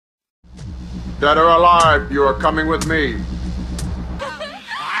Dead or alive, you are coming with me.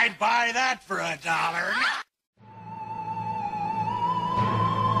 I'd buy that for $1.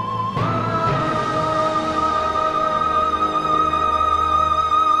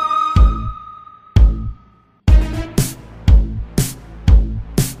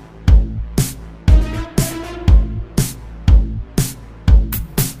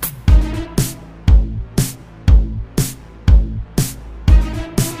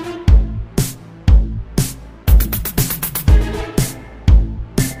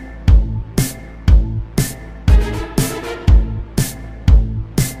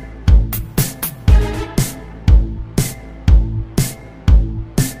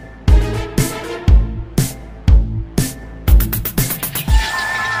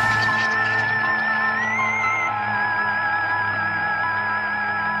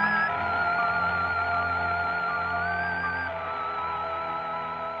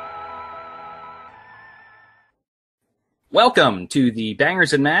 Welcome to the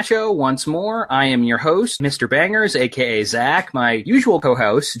Bangers and Mash Show once more. I am your host, Mr. Bangers, aka Zach. My usual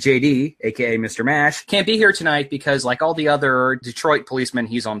co-host, JD, aka Mr. Mash, can't be here tonight because, like all the other Detroit policemen,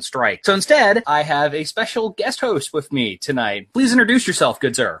 he's on strike. So instead, I have a special guest host with me tonight. Please introduce yourself,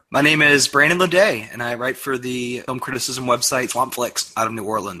 good sir. My name is Brandon Ledet, and I write for the film criticism website SwampFlix out of New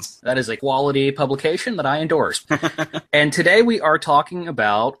Orleans. That is a quality publication that I endorse. And today we are talking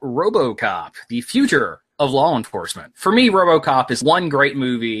about RoboCop, the future of law enforcement. For me, RoboCop is one great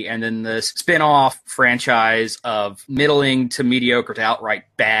movie and then this spin-off franchise of middling to mediocre to outright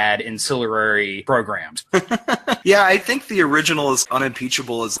bad ancillary programs. Yeah, I think the original is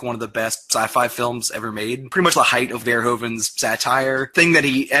unimpeachable as one of the best sci-fi films ever made. Pretty much the height of Verhoeven's satire. Thing that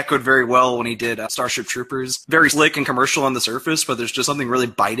he echoed very well when he did Starship Troopers. Very slick and commercial on the surface, but there's just something really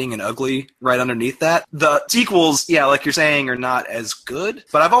biting and ugly right underneath that. The sequels, yeah, like you're saying, are not as good,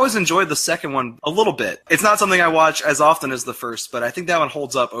 but I've always enjoyed the second one a little bit. It's not something I watch as often as the first, but I think that one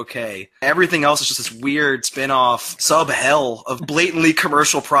holds up okay. Everything else is just this weird spin-off sub-hell of blatantly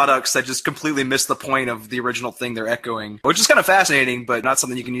commercial products that just completely miss the point of the original thing they're echoing, which is kind of fascinating, but not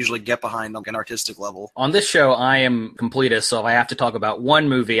something you can usually get behind on an artistic level. On this show, I am completist, so if I have to talk about one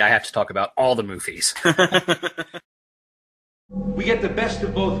movie, I have to talk about all the movies. We get the best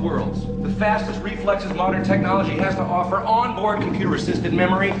of both worlds. The fastest reflexes modern technology has to offer, onboard computer-assisted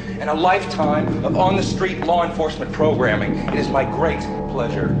memory, and a lifetime of on-the-street law enforcement programming. It is my great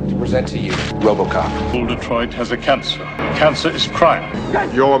pleasure to present to you RoboCop. All Detroit has a cancer. Cancer is crime.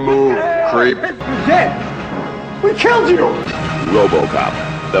 Your move, creep. You're dead! We killed you!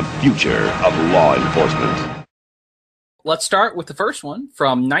 RoboCop, the future of law enforcement. Let's start with the first one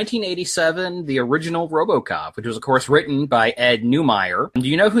from 1987, the original RoboCop, which was, of course, written by Ed Neumeyer. Do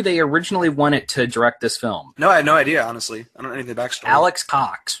you know who they originally wanted to direct this film? No, I had no idea, honestly. I don't know any of the backstory. Alex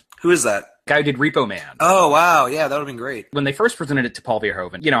Cox. Who is that? Guy who did Repo Man. Oh, wow. Yeah, that would have been great. When they first presented it to Paul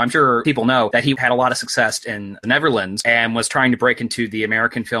Verhoeven, I'm sure people know that he had a lot of success in the Netherlands and was trying to break into the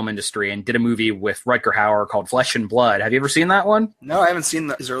American film industry and did a movie with Rutger Hauer called Flesh and Blood. Have you ever seen that one? No, I haven't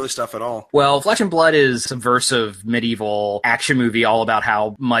seen his early stuff at all. Well, Flesh and Blood is a subversive medieval action movie all about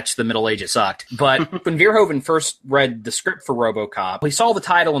how much the Middle Ages sucked. But when Verhoeven first read the script for RoboCop, he saw the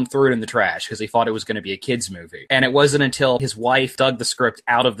title and threw it in the trash because he thought it was going to be a kid's movie. And it wasn't until his wife dug the script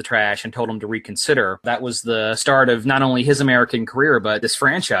out of the trash and told him to reconsider that was the start of not only his American career, but this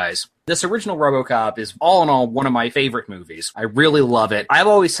franchise. This original RoboCop is all in all one of my favorite movies. I really love it. I've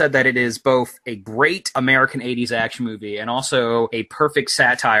always said that it is both a great American 80s action movie and also a perfect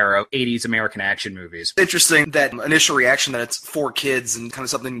satire of 80s American action movies. Interesting that initial reaction that it's for kids and kind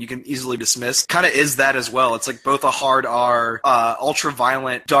of something you can easily dismiss kind of is that as well. It's like both a hard R,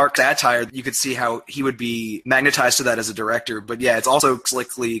 ultra-violent, dark satire. You could see how he would be magnetized to that as a director. But yeah, it's also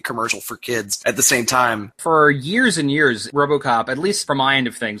slickly commercial for kids at the same time. For years and years, RoboCop, at least from my end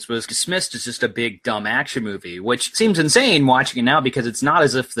of things, was dismissed as just a big, dumb action movie, which seems insane watching it now because it's not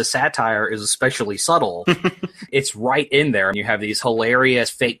as if the satire is especially subtle. It's right in there. And you have these hilarious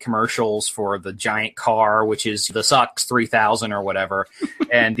fake commercials for the giant car, which is the Sucks 3000 or whatever,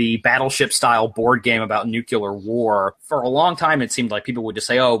 and the Battleship-style board game about nuclear war. For a long time, it seemed like people would just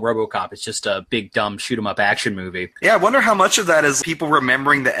say, oh, RoboCop, it's just a big, dumb shoot-'em-up action movie. Yeah, I wonder how much of that is people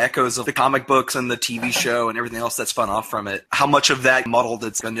remembering the echoes of the comic books and the TV show and everything else that spun off from it. How much of that muddled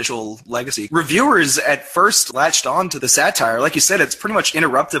its initial original legacy. Reviewers at first latched on to the satire. Like you said, it's pretty much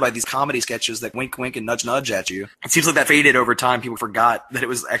interrupted by these comedy sketches that wink, wink, and nudge, nudge at you. It seems like that faded over time. People forgot that it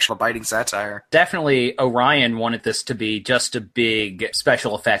was actual biting satire. Definitely, Orion wanted this to be just a big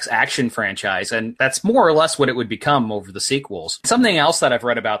special effects action franchise, and that's more or less what it would become over the sequels. Something else that I've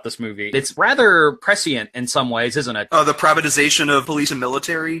read about this movie, it's rather prescient in some ways, isn't it? Oh, the privatization of police and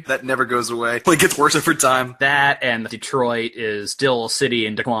military? That never goes away. It gets worse over time. That and Detroit is still a city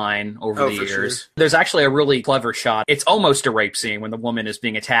in decline over the years. Sure. There's actually a really clever shot. It's almost a rape scene when the woman is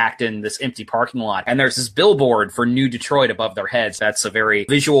being attacked in this empty parking lot, and there's this billboard for New Detroit above their heads. That's a very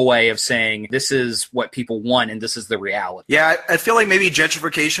visual way of saying this is what people want and this is the reality. Yeah, I feel like maybe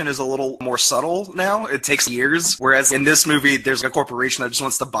gentrification is a little more subtle now. It takes years, whereas in this movie, there's a corporation that just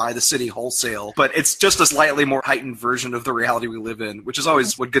wants to buy the city wholesale. But it's just a slightly more heightened version of the reality we live in, which is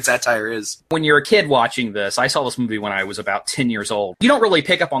always what good satire is. When you're a kid watching this, I saw this movie when I was about 10 years old. You don't really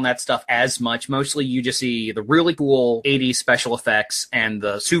pick up on that stuff as much. Mostly you just see the really cool 80s special effects and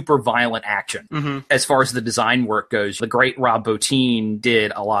the super violent action. Mm-hmm. As far as the design work goes, the great Rob Bottin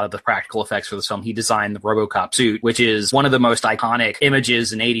did a lot of the practical effects for this film. He designed the RoboCop suit, which is one of the most iconic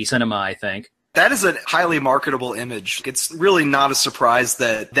images in 80s cinema, I think. That is a highly marketable image. It's really not a surprise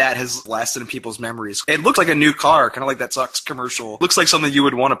that that has lasted in people's memories. It looks like a new car, kind of like that Sucks commercial. Looks like something you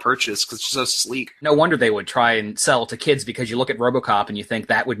would want to purchase because it's so sleek. No wonder they would try and sell to kids, because you look at RoboCop and you think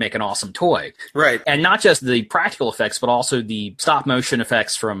that would make an awesome toy. Right. And not just the practical effects, but also the stop-motion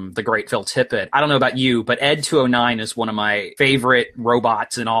effects from the great Phil Tippett. I don't know about you, but Ed 209 is one of my favorite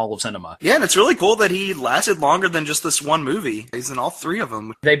robots in all of cinema. Yeah, and it's really cool that he lasted longer than just this one movie. He's in all three of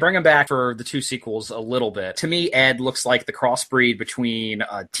them. They bring him back for the two sequels a little bit. To me, Ed looks like the crossbreed between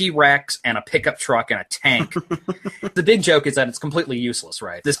a T-Rex and a pickup truck and a tank. The big joke is that it's completely useless,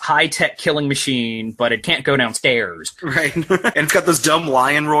 right? This high-tech killing machine, but it can't go downstairs. Right. And it's got those dumb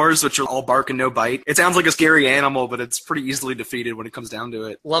lion roars, which are all bark and no bite. It sounds like a scary animal, but it's pretty easily defeated when it comes down to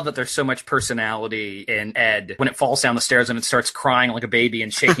it. Love that there's so much personality in Ed. When it falls down the stairs and it starts crying like a baby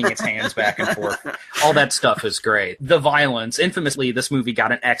and shaking its hands back and forth. All that stuff is great. The violence. Infamously, this movie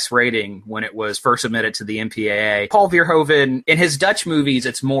got an X rating when it was first submitted to the MPAA. Paul Verhoeven, in his Dutch movies,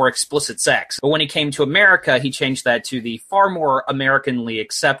 it's more explicit sex. But when he came to America, he changed that to the far more Americanly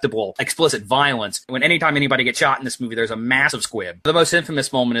acceptable explicit violence. When anytime anybody gets shot in this movie, there's a massive squib. The most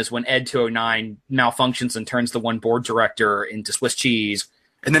infamous moment is when Ed 209 malfunctions and turns the one board director into Swiss cheese.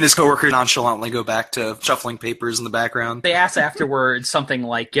 And then his coworkers nonchalantly go back to shuffling papers in the background. They ask afterwards something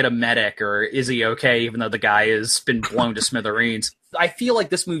like, get a medic, or is he okay, even though the guy has been blown to smithereens. I feel like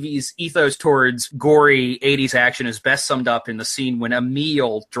this movie's ethos towards gory 80s action is best summed up in the scene when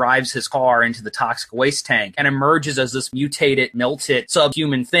Emil drives his car into the toxic waste tank and emerges as this mutated, melted,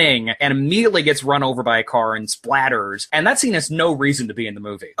 subhuman thing and immediately gets run over by a car and splatters. And that scene has no reason to be in the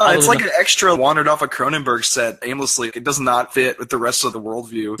movie. It's like an extra wandered off a Cronenberg set aimlessly. It does not fit with the rest of the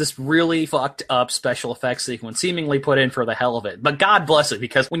worldview. This really fucked up special effects sequence seemingly put in for the hell of it. But God bless it,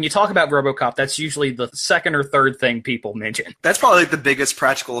 because when you talk about RoboCop, that's usually the second or third thing people mention. That's probably like the biggest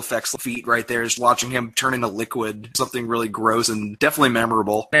practical effects feat right there, is watching him turn into liquid, something really gross and definitely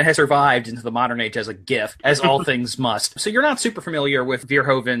memorable. And it has survived into the modern age as a GIF, as all things must. So you're not super familiar with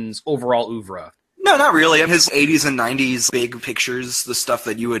Verhoeven's overall oeuvre. No, not really. His 80s and 90s big pictures, the stuff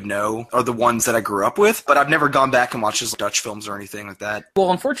that you would know, are the ones that I grew up with, but I've never gone back and watched his Dutch films or anything like that.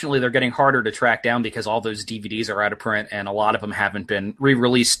 Well, unfortunately, they're getting harder to track down because all those DVDs are out of print and a lot of them haven't been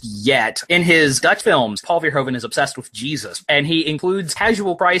re-released yet. In his Dutch films, Paul Verhoeven is obsessed with Jesus, and he includes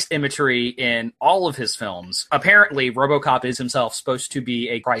casual Christ imagery in all of his films. Apparently, RoboCop is himself supposed to be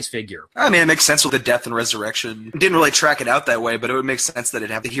a Christ figure. I mean, it makes sense with the death and resurrection. Didn't really track it out that way, but it would make sense that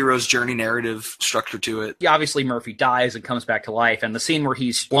it'd have the hero's journey narrative structure to it. Yeah, obviously Murphy dies and comes back to life, and the scene where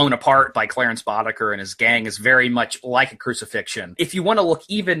he's blown apart by Clarence Boddicker and his gang is very much like a crucifixion. If you want to look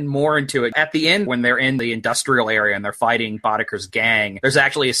even more into it, at the end when they're in the industrial area and they're fighting Boddicker's gang, there's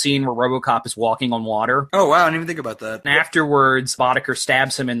actually a scene where RoboCop is walking on water. Oh wow, I didn't even think about that. And afterwards, Boddicker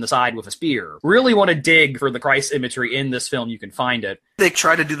stabs him in the side with a spear. Really want to dig for the Christ imagery in this film, you can find it. They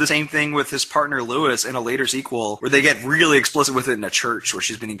try to do the same thing with his partner Lewis in a later sequel, where they get really explicit with it in a church where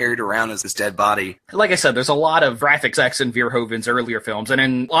she's being carried around as this dead body. Like I said, there's a lot of graphic sex in Verhoeven's earlier films, and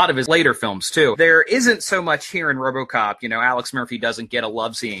in a lot of his later films, too. There isn't so much here in RoboCop. You know, Alex Murphy doesn't get a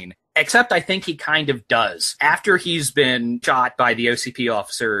love scene. Except I think he kind of does. After he's been shot by the OCP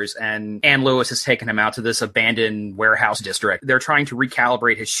officers and Ann Lewis has taken him out to this abandoned warehouse district, they're trying to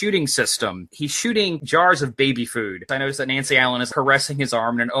recalibrate his shooting system. He's shooting jars of baby food. I noticed that Nancy Allen is caressing his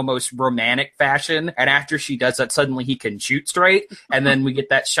arm in an almost romantic fashion, and after she does that, suddenly he can shoot straight, and then we get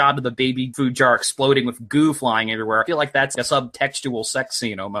that shot of the baby food jar exploding with goo flying everywhere. I feel like that's a subtextual sex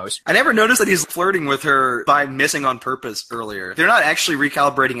scene almost. I never noticed that he's flirting with her by missing on purpose earlier. They're not actually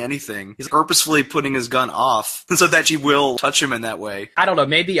recalibrating anything. He's purposefully putting his gun off so that she will touch him in that way. I don't know,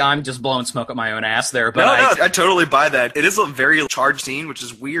 maybe I'm just blowing smoke at my own ass there, but No, I totally buy that. It is a very charged scene, which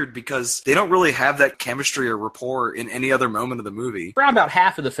is weird because they don't really have that chemistry or rapport in any other moment of the movie. Around about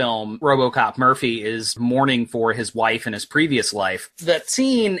half of the film, RoboCop Murphy is mourning for his wife in his previous life. That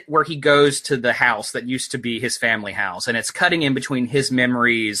scene where he goes to the house that used to be his family house, and it's cutting in between his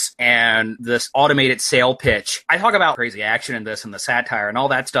memories and this automated sale pitch. I talk about crazy action in this and the satire and all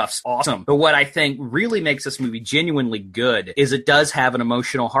that stuff's awesome. But what I think really makes this movie genuinely good is it does have an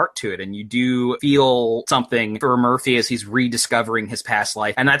emotional heart to it, and you do feel something for Murphy as he's rediscovering his past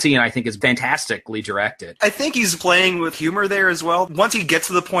life. And that scene, I think, is fantastically directed. I think he's playing with humor there as well. Once he gets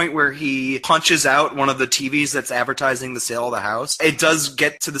to the point where he punches out one of the TVs that's advertising the sale of the house, it does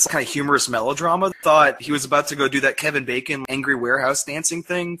get to this kind of humorous melodrama. Thought he was about to go do that Kevin Bacon angry warehouse dancing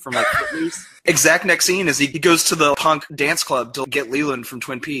thing from like Footloose. Exact next scene is he goes to the punk dance club to get Leland from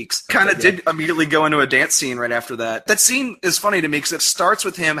Twin Peaks. Kind of did immediately go into a dance scene right after that. That scene is funny to me because it starts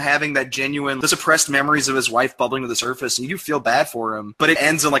with him having that genuine, the suppressed memories of his wife bubbling to the surface, and you feel bad for him, but it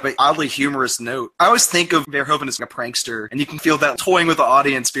ends on like an oddly humorous note. I always think of Verhoeven as like a prankster, and you can feel that toying with the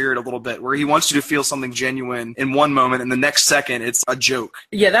audience spirit a little bit, where he wants you to feel something genuine in one moment, and the next second it's a joke.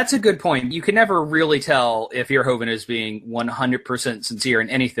 Yeah, that's a good point. You can never really tell if Verhoeven is being 100% sincere in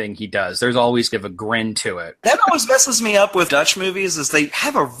anything he does. There's always give a grin to it. That always messes me up with Dutch movies, is they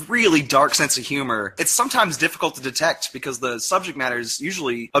have a really dark sense of humor. It's sometimes difficult to detect because the subject matter is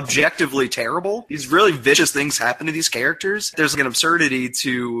usually objectively terrible. These really vicious things happen to these characters. There's like an absurdity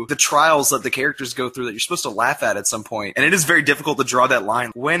to the trials that the characters go through that you're supposed to laugh at some point. And it is very difficult to draw that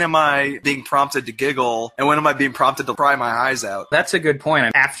line. When am I being prompted to giggle, and when am I being prompted to cry my eyes out? That's a good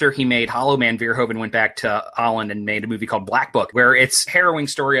point. After he made Hollow Man, Verhoeven went back to Holland and made a movie called Black Book, where it's a harrowing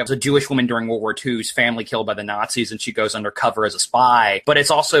story of a Jewish woman during World War II's family killed by the Nazis, and she goes undercover as a spy. But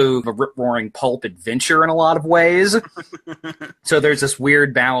it's also a rip-roaring pulp adventure in a lot of ways. So there's this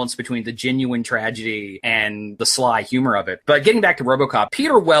weird balance between the genuine tragedy and the sly humor of it. But getting back to RoboCop,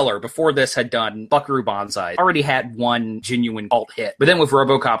 Peter Weller, before this, had done Buckaroo Banzai. Already had one genuine cult hit. But then with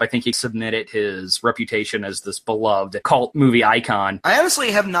RoboCop, I think he cemented his reputation as this beloved cult movie icon. I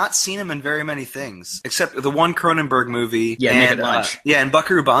honestly have not seen him in very many things, except the one Cronenberg movie. Yeah, Naked Lunch. And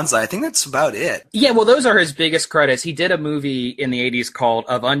Buckaroo Banzai. I think that's about it. Yeah, well, those are his biggest credits. He did a movie in the 80s called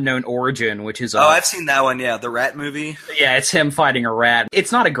Of Unknown Origin, which is I've seen that one, yeah, the rat movie. Yeah, it's him fighting a rat.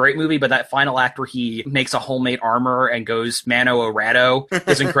 It's not a great movie, but that final act where he makes a homemade armor and goes mano a ratto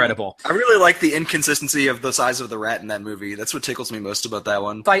is incredible. I really like the inconsistency of the size of the rat in that movie. That's what tickles me most about that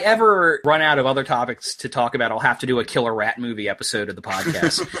one. If I ever run out of other topics to talk about, I'll have to do a killer rat movie episode of the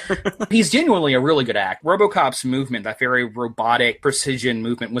podcast. He's genuinely a really good act. RoboCop's movement, that very robotic precision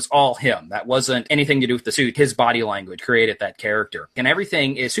movement, was all him. That wasn't anything to do with the suit. His body language created that character. And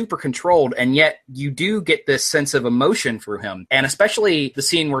everything is super controlled, and yet you do get this sense of emotion through him. And especially the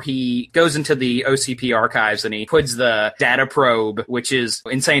scene where he goes into the OCP archives and he puts the data probe, which is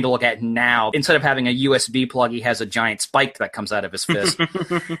insane to look at now. Instead of having a USB plug, he has a giant spike that comes out of his fist.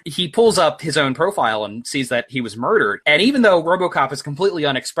 He pulls up his own profile and sees that he was murdered. And even though RoboCop is completely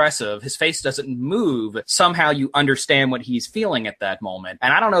unexpressive, his face doesn't move, somehow you understand what he's feeling at that moment.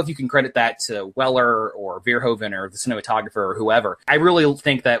 And I don't know if you can credit that to Weller or Verhoeven or the cinematographer or whoever. I really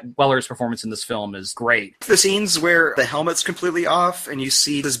think that Weller's performance in this film is great. The scenes where the helmet's completely off and you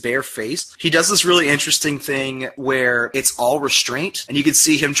see his bare face, he does this really interesting thing where it's all restraint, and you can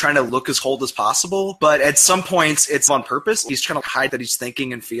see him trying to look as cold as possible, but at some points it's on purpose. He's trying to hide that he's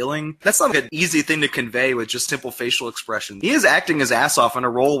thinking and feeling. That's not an easy thing to convey with just simple facial expression. He is acting his ass off in a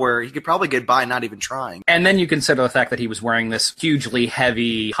role where he could probably get by not even trying. And then you consider the fact that he was wearing this hugely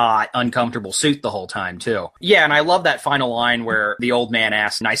heavy, hot, uncomfortable suit the whole time, too. Yeah, and I love that final line where the old man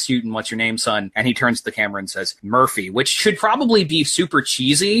asks, "Nice suit, and what's your name, son?" And he turns to the camera and says, "Murphy," which should probably be super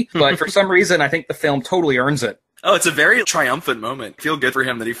cheesy, but for some reason I think the film totally earns it. Oh, it's a very triumphant moment. I feel good for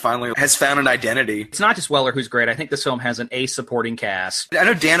him that he finally has found an identity. It's not just Weller who's great. I think this film has an supporting cast. I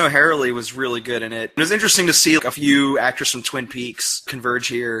know Dan O'Harely was really good in it. It was interesting to see a few actors from Twin Peaks converge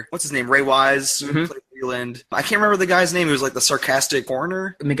here. What's his name? Ray Wise, who played Freeland. I can't remember the guy's name. He was like the sarcastic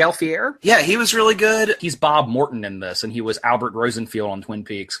foreigner. Miguel Fier? Yeah, he was really good. He's Bob Morton in this, and he was Albert Rosenfield on Twin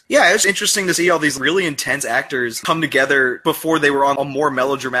Peaks. Yeah, it was interesting to see all these really intense actors come together before they were on a more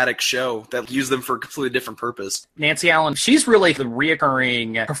melodramatic show that used them for a completely different purpose. Nancy Allen, she's really the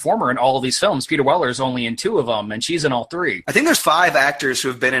reoccurring performer in all of these films. Peter Weller's only in 2 of them, and she's in all 3. I think there's 5 actors who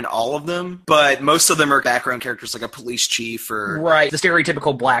have been in all of them, but most of them are background characters like a police chief or... Right, the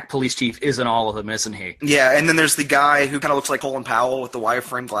stereotypical black police chief is in all of them, isn't he? Yeah, and then there's the guy who kind of looks like Colin Powell with the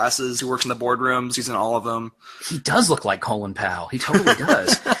wireframe glasses who works in the boardrooms. He's in all of them. He does look like Colin Powell. He totally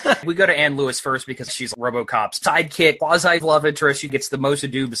does. We go to Ann Lewis first because she's RoboCop's sidekick, quasi-love interest. She gets the most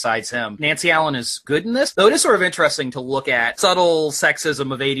ado besides him. Nancy Allen is good in this, though it is sort of interesting to look at subtle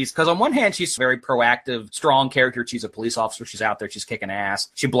sexism of 80s, because on one hand, she's a very proactive, strong character. She's a police officer. She's out there. She's kicking ass.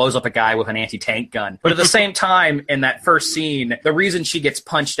 She blows up a guy with an anti-tank gun. But at the same time, in that first scene, the reason she gets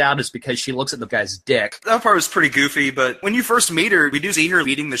punched out is because she looks at the guy's dick. That part was pretty goofy, but when you first meet her, we do see her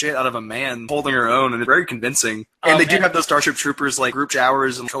beating the shit out of a man, holding her own, and it's very convincing. And they do have those Starship Troopers, like, group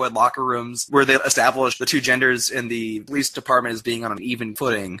showers and co-ed locker rooms, where they establish the 2 genders in the police department as being on an even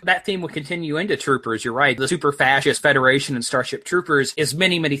footing. That theme will continue into Troopers, you're right. The super fascist Federation and Starship Troopers is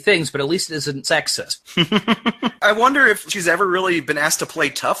many, many things, but at least it isn't sexist. I wonder if she's ever really been asked to play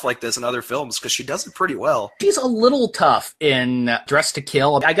tough like this in other films, because she does it pretty well. She's a little tough in Dressed to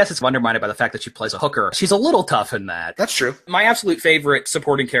Kill. I guess it's undermined by the fact that she plays a hooker. She's a little tough in that. That's true. My absolute favorite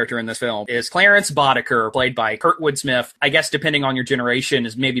supporting character in this film is Clarence Boddicker, played by Kurtwood Smith. I guess depending on your generation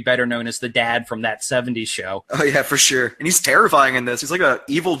is maybe better known as the dad from that 70s show. Oh yeah, for sure. And he's terrifying in this. He's like a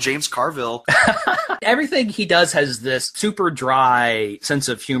evil James Carville. Everything he does has this super dry sense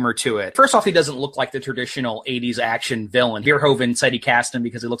of humor to it. First off, he doesn't look like the traditional 80s action villain. Verhoeven said he cast him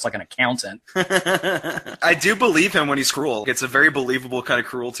because he looks like an accountant. I do believe him when he's cruel. It's a very believable kind of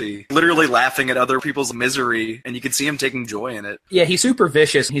cruelty. Literally laughing at other people's misery, and you can see him taking joy in it. Yeah, he's super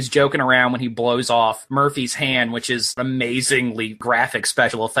vicious. He's joking around when he blows off Murphy's hand, which is amazingly graphic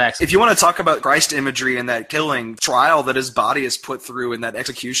special effects. If you want to talk about Christ imagery and that killing trial that his body is put through in that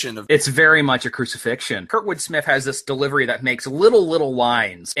execution of... It's very much a crucifixion. Kurtwood Smith has this delivery that makes little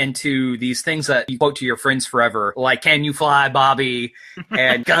lines into these things that you quote to your friends forever, like, "Can you fly, Bobby?"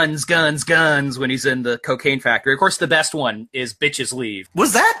 and "Guns, guns, guns," when he's in the cocaine factory. Of course, the best one is "Bitches Leave."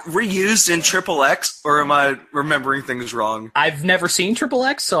 Was that reused in Triple X, or am I remembering things wrong? I've never seen Triple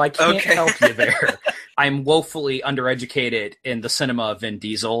X, so I can't help you there. I'm woefully undereducated in the cinema of Vin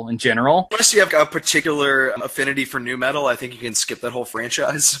Diesel in general. Unless you have a particular affinity for nu metal, I think you can skip that whole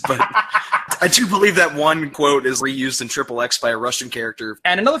franchise. But I do believe that one quote is reused in Triple X by a Russian character.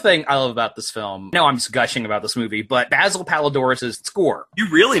 And another thing I love about this film, no, I'm just gushing about this movie, but Basil Palladores' score. You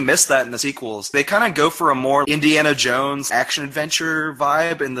really miss that in the sequels. They kind of go for a more Indiana Jones action-adventure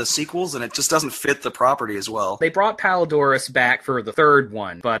vibe in the sequels, and it just doesn't fit the property as well. They brought Palladores back for the 3rd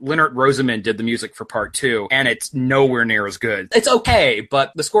one, but Leonard Rosenman did the music for Part 2, and it's nowhere near as good. It's okay,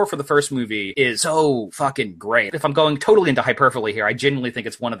 but the score for the first movie is so fucking great. If I'm going totally into hyperbole here, I genuinely think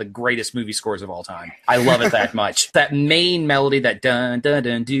it's one of the greatest movie scores of all time. I love it that much. That main melody, that dun dun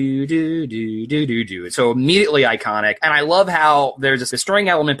dun do do do do do do. It's so immediately iconic, and I love how there's this string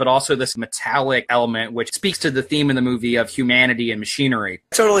element, but also this metallic element, which speaks to the theme in the movie of humanity and machinery.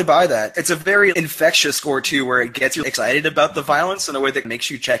 Totally buy that. It's a very infectious score too, where it gets you excited about the violence in a way that makes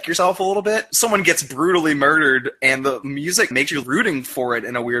you check yourself a little bit. Someone gets brutally murdered, and the music makes you rooting for it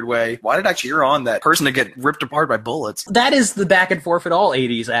in a weird way. Why did I cheer on that person to get ripped apart by bullets? That is the back and forth at all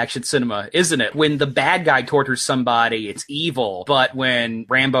 80s action cinema, isn't it? When the bad guy tortures somebody, it's evil, but when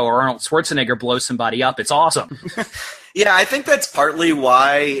Rambo or Arnold Schwarzenegger blows somebody up, it's awesome. Yeah, I think that's partly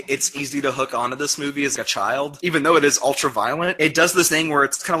why it's easy to hook onto this movie as a child. Even though it is ultra-violent, it does this thing where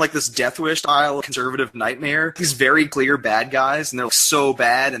it's kind of like this Death Wish-style conservative nightmare. These very clear bad guys, and they're so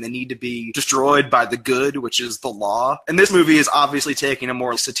bad, and they need to be destroyed by the good, which is the law. And this movie is obviously taking a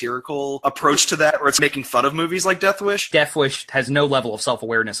more satirical approach to that, where it's making fun of movies like Death Wish. Death Wish has no level of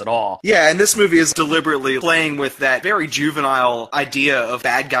self-awareness at all. Yeah, and this movie is deliberately playing with that very juvenile idea of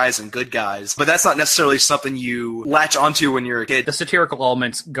bad guys and good guys. But that's not necessarily something you latch onto when you're a kid. The satirical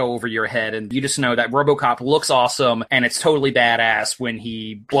elements go over your head, and you just know that RoboCop looks awesome, and it's totally badass when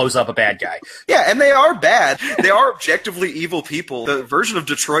he blows up a bad guy. Yeah, and they are bad. They are objectively evil people. The version of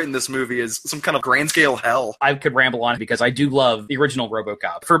Detroit in this movie is some kind of grand-scale hell. I could ramble on because I do love the original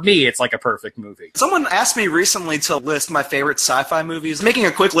RoboCop. For me, it's like a perfect movie. Someone asked me recently to list my favorite sci-fi movies. Making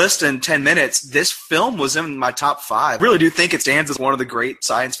a quick list in 10 minutes, this film was in my top 5. I really do think it stands as one of the great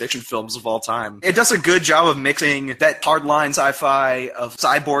science fiction films of all time. It does a good job of mixing that that hardline sci-fi of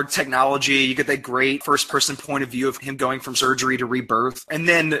cyborg technology. You get that great first-person point of view of him going from surgery to rebirth. And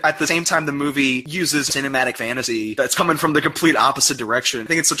then at the same time, the movie uses cinematic fantasy that's coming from the complete opposite direction. I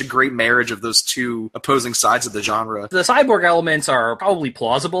think it's such a great marriage of those two opposing sides of the genre. The cyborg elements are probably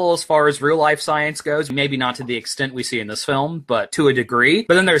plausible as far as real-life science goes. Maybe not to the extent we see in this film, but to a degree.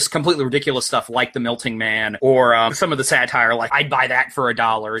 But then there's completely ridiculous stuff like the melting man or some of the satire like, I'd buy that for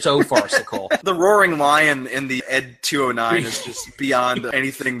 $1. So farcical. The roaring lion in the Ed 209 is just beyond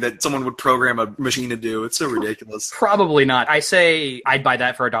anything that someone would program a machine to do. It's so ridiculous. Probably not. I say I'd buy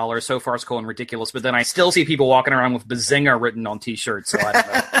that for $1, so farcical and ridiculous, but then I still see people walking around with Bazinga written on t-shirts, so I don't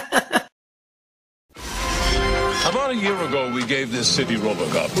know. About a year ago, we gave this city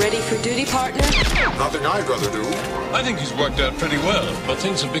RoboCop. Ready for duty, partner? Nothing I'd rather do. I think he's worked out pretty well, but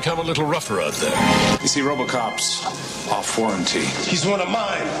things have become a little rougher out there. You see, RoboCop's off warranty. He's one of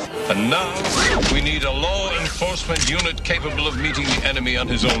mine. And now, we need a law enforcement unit capable of meeting the enemy on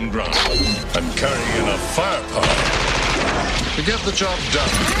his own ground and carrying enough firepower to get the job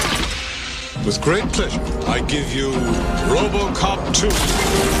done. With great pleasure, I give you RoboCop 2.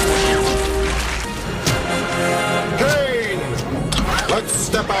 Let's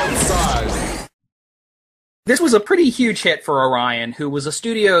step outside. This was a pretty huge hit for Orion, who was a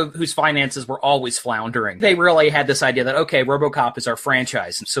studio whose finances were always floundering. They really had this idea that, okay, RoboCop is our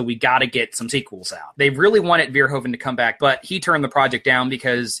franchise, so we gotta get some sequels out. They really wanted Verhoeven to come back, but he turned the project down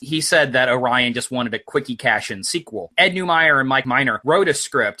because he said that Orion just wanted a quickie cash-in sequel. Ed Neumeyer and Mike Miner wrote a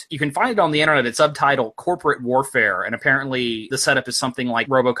script. You can find it on the internet. It's subtitled Corporate Warfare, and apparently the setup is something like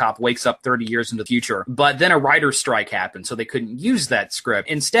RoboCop wakes up 30 years into the future. But then a writer's strike happened, so they couldn't use that script.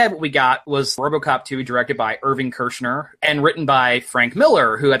 Instead, what we got was RoboCop 2, directed by Irving Kershner and written by Frank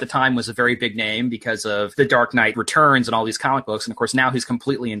Miller, who at the time was a very big name because of The Dark Knight Returns and all these comic books. And of course, now he's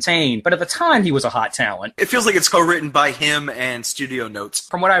completely insane. But at the time, he was a hot talent. It feels like it's co-written by him and studio notes.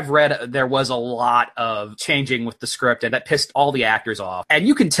 From what I've read, there was a lot of changing with the script, and that pissed all the actors off. And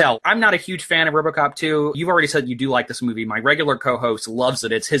you can tell, I'm not a huge fan of RoboCop 2. You've already said you do like this movie. My regular co-host loves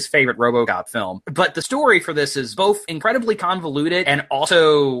it. It's his favorite RoboCop film. But the story for this is both incredibly convoluted and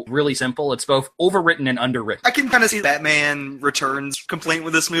also really simple. It's both overwritten and underwritten. I can kind of see Batman Returns complaint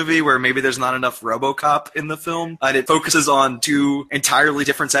with this movie, where maybe there's not enough RoboCop in the film, and it focuses on two entirely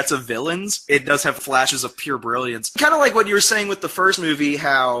different sets of villains. It does have flashes of pure brilliance. Kind of like what you were saying with the first movie,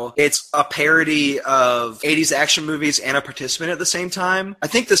 how it's a parody of 80s action movies and a participant at the same time. I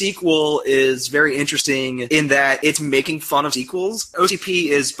think the sequel is very interesting in that it's making fun of sequels. OCP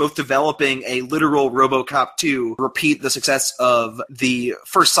is both developing a literal RoboCop 2, repeat the success of the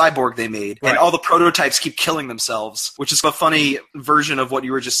first Cyborg they made, and all the prototypes keep killing themselves, which is a funny version of what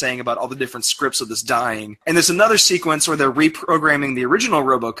you were just saying about all the different scripts of this dying. And there's another sequence where they're reprogramming the original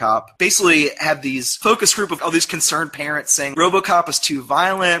RoboCop, basically have these focus group of all these concerned parents saying, RoboCop is too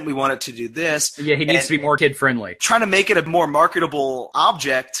violent, we want it to do this. Yeah, he needs to be more kid-friendly. Trying to make it a more marketable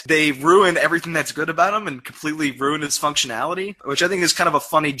object, they ruin everything that's good about him and completely ruin its functionality, which I think is kind of a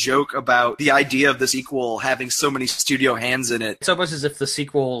funny joke about the idea of the sequel having so many studio hands in it. It's almost as if the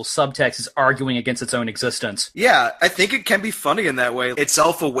sequel subtext is arguing against its own existence. Yeah, I think it can be funny in that way. It's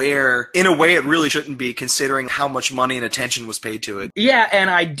self-aware in a way it really shouldn't be, considering how much money and attention was paid to it. Yeah, and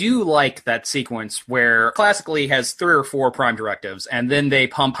I do like that sequence where classically he has 3 or 4 prime directives, and then they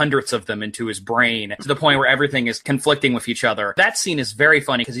pump hundreds of them into his brain to the point where everything is conflicting with each other. That scene is very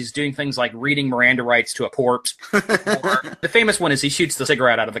funny because he's doing things like reading Miranda rights to a corpse. Or the famous one is he shoots the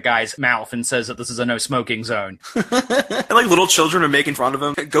cigarette out of the guy's mouth and says that this is a no-smoking zone. And like little children are making fun of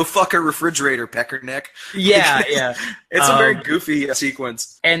him. Go fuck a refrigerator, Peckerneck. Yeah, yeah. It's a very goofy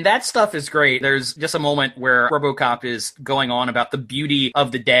sequence. And that stuff is great. There's just a moment where RoboCop is going on about the beauty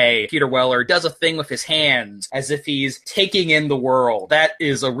of the day. Peter Weller does a thing with his hands as if he's taking in the world. That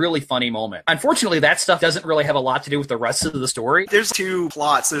is a really funny moment. Unfortunately, that stuff doesn't really have a lot to do with the rest of the story. There's 2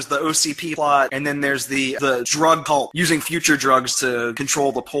 plots. There's the OCP plot, and then there's the drug cult using future drugs to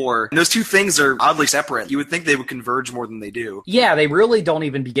control the poor. And those 2 things are oddly separate. You would think they would converge more than they do. Yeah, they really don't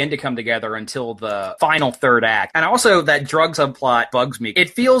even begin to come together until the final third act. And also, that drug subplot bugs me. It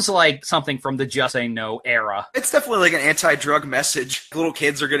feels like something from the Just Say No era. It's definitely like an anti-drug message. Little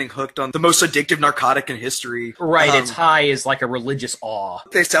kids are getting hooked on the most addictive narcotic in history. Right, its high is like a religious awe.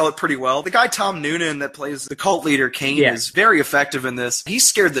 They sell it pretty well. The guy Tom Noonan that plays the cult leader Kane is very effective in this. He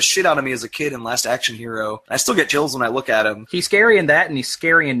scared the shit out of me as a kid in Last Action Hero. I still get chills when I look at him. He's scary in that, and he's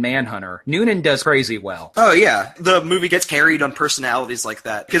scary in Manhunter. Noonan does crazy well. Oh yeah, the movie gets carried on personalities like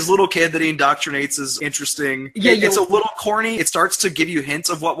that. His little kid that he indoctrinates is interesting. Yeah, It's a little corny. It starts to give you hints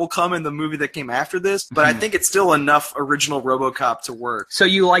of what will come in the movie that came after this, but I think it's still enough original RoboCop to work. So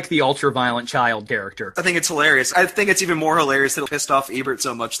you like the ultra-violent child character? I think it's hilarious. I think it's even more hilarious that it pissed off Ebert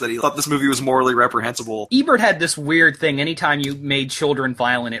so much that he thought this movie was morally reprehensible. Ebert had this weird thing. Anytime you made children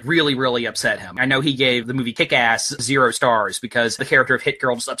violent, it really, really upset him. I know he gave the movie Kick-Ass 0 stars because the character of Hit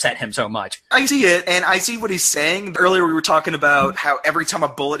Girl just upset him so much. I see it, and I see what he's saying. Earlier we were talking about how every time a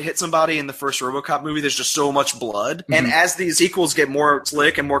bullet hits somebody in the first RoboCop movie, there's just so much blood. And as these sequels get more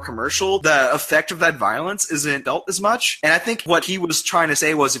slick and more commercial, the effect of that violence isn't felt as much. And I think what he was trying to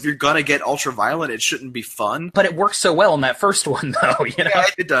say was, if you're gonna get ultra-violent, it shouldn't be fun. But it works so well in that first one, though, you know? Yeah,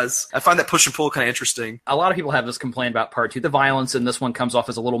 it does. I find that push and pull kind of interesting. A lot of people have this complaint about part 2. The violence in this one comes off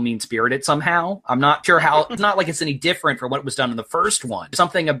as a little mean-spirited somehow. I'm not sure how. It's not like it's any different from what was done in the first one.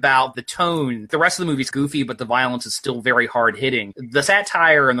 Something about the tone. The rest of the movie's goofy, but the violence is still very hard-hitting. The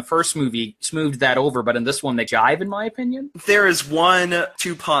satire in the first movie smoothed that over, but in this one they jive, in my opinion. There is one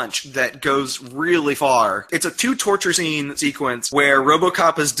two-punch that goes really far. It's a 2 torture scene sequence where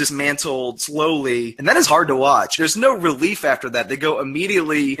RoboCop is dismantled slowly, and that is hard to watch. There's no relief after that. They go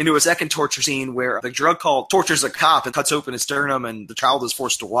immediately into a second torture scene where the drug cult tortures a cop and cuts open his sternum, and the child is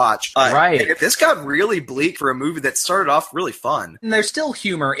forced to watch. Right. This got really bleak for a movie that started off really fun. And there's still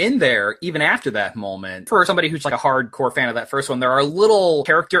humor in there, even after that moment. For somebody who's like a hardcore fan of that first one, there are little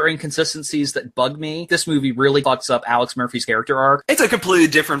character inconsistencies that bug me. This movie really fucks up Alex Murphy's character arc. It's a completely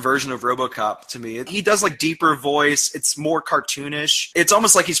different version of RoboCop to me. He does like deeper voice. It's more cartoonish. It's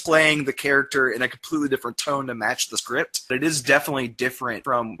almost like he's playing the character in a completely different tone to match the script. But it is definitely different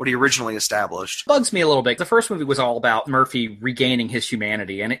from what he originally established. Bugs me a little bit. The first movie was all about Murphy regaining his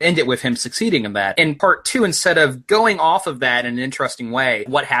humanity, and it ended with him succeeding in that. In part 2, instead of going off of that in an interesting way,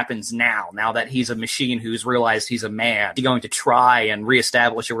 what happens now that he's a machine who's realized he's a man? Is he going to try and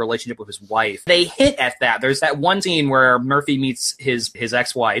reestablish a relationship with his wife? They hit at that. There's that one scene where Murphy meets his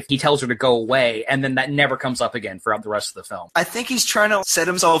ex-wife. He tells her to go away, and then that never comes up again throughout the rest of the film. I think he's trying to set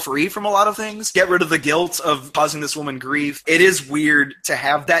himself free from a lot of things, get rid of the guilt of causing this woman grief. It is weird to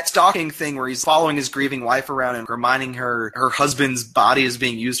have that stalking thing where he's following his grieving wife around and reminding her husband's body is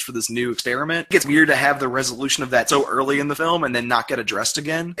being used for this new experiment. It's weird to have the resolution of that so early in the film and then not get addressed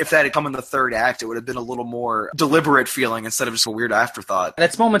again. If that had come in the third act, it would have been a little more deliberate feeling instead of just a weird afterthought.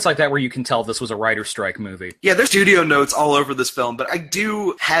 That's moments like that where you can tell this was a writer's strike movie. Yeah, there's studio notes all over this film, but I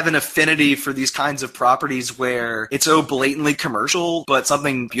do have an affinity for these kinds of properties where it's so blatantly commercial, but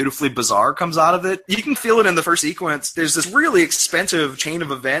something beautifully bizarre comes out of it. You can feel it in the first sequence. There's this really expensive chain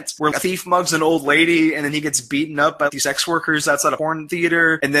of events where a thief mugs an old lady and then he gets beaten up by these sex workers outside a porn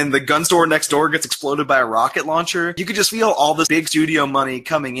theater, and then the gun store next door gets exploded by a rocket launcher. You could just feel all this big studio money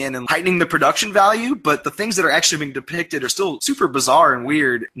coming in and heightening the production value, but the things that are actually being depicted are still super bizarre and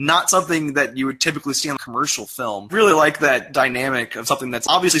weird, not something that you would typically see on a commercial film. Really like that dynamic of something that's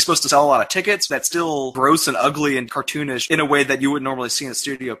obviously supposed to sell a lot of tickets, that's still gross and ugly and cartoonish in a way that you wouldn't normally see in a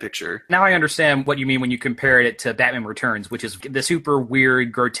studio picture. Now I understand what you mean when you compared it to Batman Returns, which is the super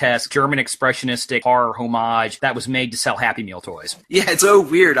weird, grotesque, German expressionistic horror homage that was made to sell Happy Meal toys. Yeah, it's so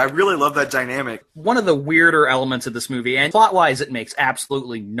weird. I really love that dynamic. One of the weirder elements of this movie, and plot-wise it makes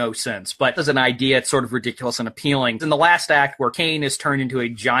absolutely no sense, but as an idea it's sort of ridiculous and appealing. In the last act where Kane is turned into a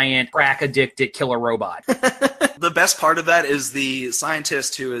giant, crack-addicted killer robot. The best part of that is the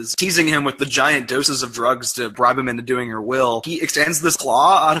scientist who is teasing him with the giant doses of drugs to bribe him into doing her will. He extends this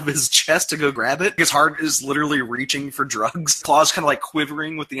claw out of his chest to go grab it. His heart is literally reaching for drugs. Claw's kind of like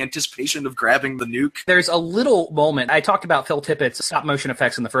quivering with the anticipation of grabbing the nuke. There's a little moment. I talked about Phil Tippett's stop motion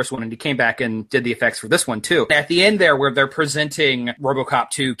effects in the first one, and he came back and did the effects for this one too. At the end there, where they're presenting RoboCop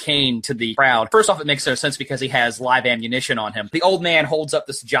 2 Kane to the crowd, first off, it makes no sense because he has live ammunition on him. The old man holds up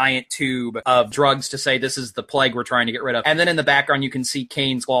this giant tube of drugs to say this is the plague we're trying to get rid of. And then in the background, you can see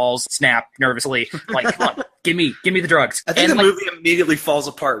Kane's claws snap nervously. Like, come on, give me the drugs. I think the movie immediately falls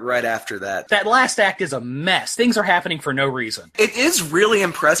apart right after that. That last act is a mess. Things are happening for no reason. It is really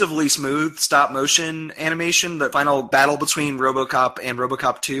impressively smooth stop motion animation. The final battle between RoboCop and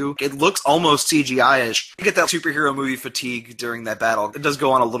RoboCop 2, it looks almost CGI-ish. You get that superhero movie fatigue during that battle. It does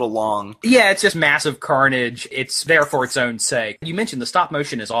go on a little long. Yeah, it's just massive carnage. It's there for its own sake. You mentioned the stop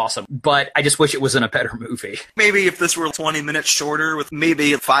motion is awesome, but I just wish it was in a better movie. Maybe if this were 20 minutes shorter with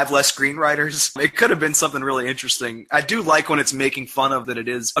maybe 5 less screenwriters, it could have been something really really interesting. I do like when it's making fun of that it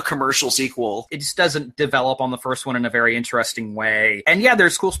is a commercial sequel. It just doesn't develop on the first one in a very interesting way. And yeah,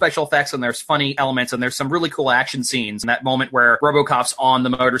 there's cool special effects and there's funny elements and there's some really cool action scenes. And that moment where RoboCop's on the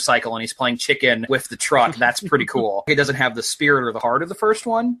motorcycle and he's playing chicken with the truck, that's pretty cool. It doesn't have the spirit or the heart of the first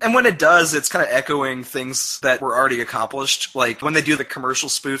one. And when it does, it's kind of echoing things that were already accomplished. Like when they do the commercial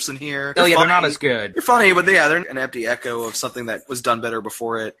spoofs in here. Oh yeah, they're not as good. They're funny, but yeah, they're an empty echo of something that was done better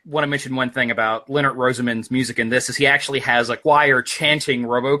before it. I want to mention one thing about Leonard Rosamund's music in this is he actually has a choir chanting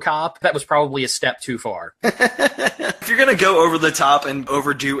RoboCop. That was probably a step too far. If you're going to go over the top and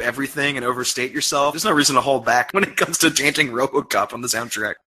overdo everything and overstate yourself, there's no reason to hold back when it comes to chanting RoboCop on the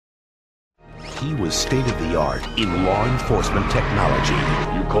soundtrack. He was state-of-the-art in law enforcement technology.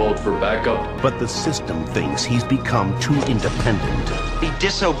 You called for backup? But the system thinks he's become too independent. He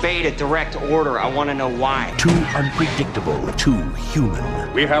disobeyed a direct order. I want to know why. Too unpredictable, too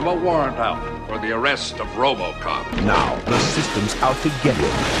human. We have a warrant out for the arrest of RoboCop. Now, the system's out to get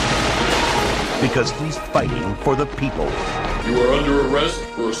him. Because he's fighting for the people. You are under arrest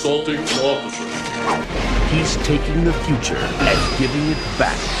for assaulting an officer. He's taking the future and giving it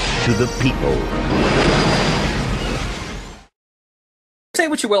back to the people. Say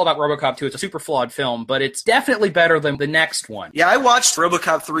what you will about RoboCop 2, it's a super flawed film, but it's definitely better than the next one. Yeah, I watched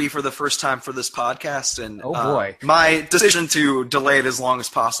RoboCop 3 for the first time for this podcast, and oh boy. My decision to delay it as long as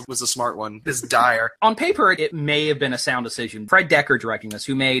possible was a smart one. It's dire. On paper, it may have been a sound decision. Fred Decker directing this,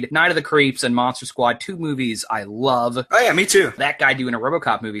 who made Night of the Creeps and Monster Squad, 2 movies I love. Oh yeah, me too. That guy doing a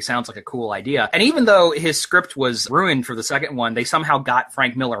RoboCop movie sounds like a cool idea. And even though his script was ruined for the second one, they somehow got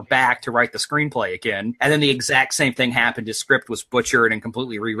Frank Miller back to write the screenplay again. And then the exact same thing happened. His script was butchered and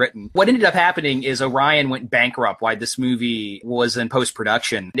completely rewritten. What ended up happening is Orion went bankrupt while this movie was in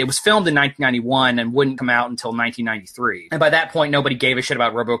post-production. It was filmed in 1991 and wouldn't come out until 1993. And by that point, nobody gave a shit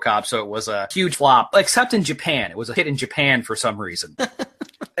about RoboCop, so it was a huge flop, except in Japan. It was a hit in Japan for some reason.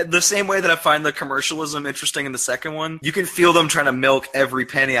 The same way that I find the commercialism interesting in the second one, you can feel them trying to milk every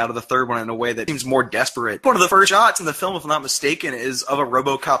penny out of the third one in a way that seems more desperate. One of the first shots in the film, if I'm not mistaken, is of a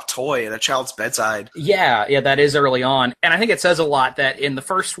RoboCop toy at a child's bedside. Yeah, that is early on. And I think it says a lot that in the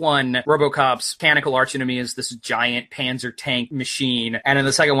first one, RoboCop's mechanical archenemy is this giant Panzer tank machine. And in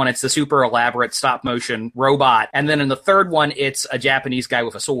the second one, it's the super elaborate stop-motion robot. And then in the third one, it's a Japanese guy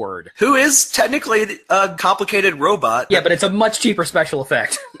with a sword. Who is technically a complicated robot. Yeah, but it's a much cheaper special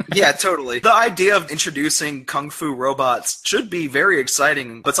effect. Yeah, totally. The idea of introducing kung fu robots should be very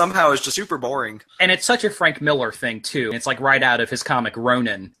exciting, but somehow it's just super boring. And it's such a Frank Miller thing, too. It's like right out of his comic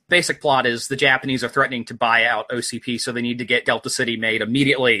Ronin. Basic plot is the Japanese are threatening to buy out OCP, so they need to get Delta City made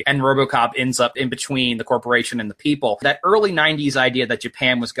immediately, and RoboCop ends up in between the corporation and the people. That early 90s idea that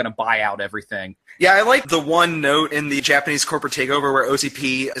Japan was going to buy out everything. Yeah, I like the one note in the Japanese corporate takeover where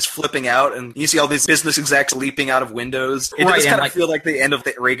OCP is flipping out, and you see all these business execs leaping out of windows. It does kind of feel like the end of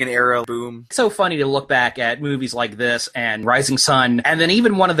the Reagan-era boom. It's so funny to look back at movies like this and Rising Sun, and then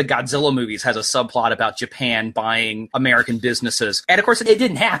even one of the Godzilla movies has a subplot about Japan buying American businesses. And of course, it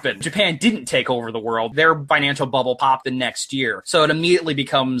didn't happen. Japan didn't take over the world. Their financial bubble popped the next year. So it immediately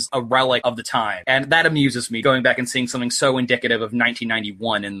becomes a relic of the time. And that amuses me, going back and seeing something so indicative of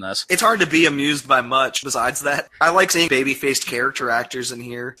 1991 in this. It's hard to be amused by much besides that. I like seeing baby-faced character actors in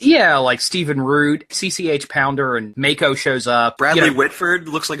here. Yeah, like Stephen Root, CCH Pounder, and Mako shows up. Bradley Whitford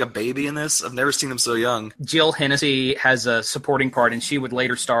looks like a baby in this. I've never seen him so young. Jill Hennessy has a supporting part, and she would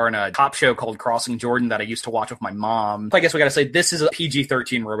later star in a cop show called Crossing Jordan that I used to watch with my mom. I guess we gotta say, this is a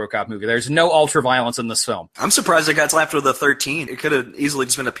PG-13 RoboCop movie. There's no ultra-violence in this film. I'm surprised it got slapped with a 13. It could have easily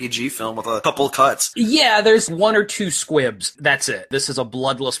just been a PG film with a couple cuts. Yeah, there's 1 or 2 squibs. That's it. This is a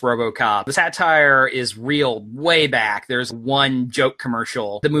bloodless RoboCop. The satire is reeled way back. There's one joke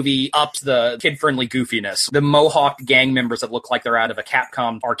commercial. The movie ups the kid-friendly goofiness. The mohawked gang members that look like they're out of a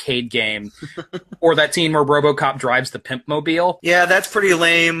Capcom arcade game. Or that scene where RoboCop drives the pimp mobile. Yeah, that's pretty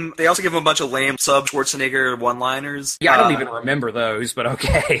lame. They also give him a bunch of lame sub-Schwarzenegger one-liners. Yeah, I don't even remember those, but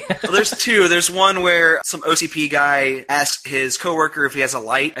okay. Well, there's 2. There's one where some OCP guy asks his coworker if he has a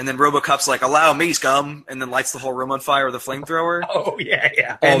light, and then RoboCop's like, "Allow me, scum," and then lights the whole room on fire with a flamethrower. Oh,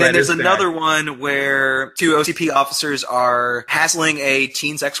 yeah. And then there's another one where 2 OCP officers are hassling a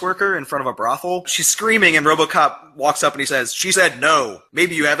teen sex worker in front of a brothel. She's screaming, and RoboCop walks up and he says, "She said no."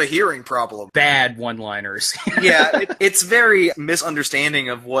 maybe you have a hearing problem. Bad one-liners. Yeah, it's very misunderstanding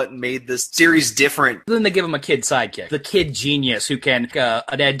of what made this series different. Then they give him a kid sidekick. The kid genius who can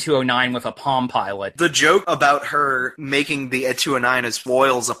an Ed 209 with a Palm Pilot. The joke about her making the Ed 209 as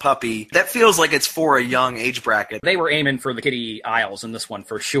foils a puppy, that feels like it's for a young age bracket. They were aiming for the kiddie aisles in this one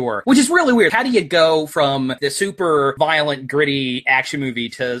for sure, which is really weird. How do you go from the super violent, gritty action movie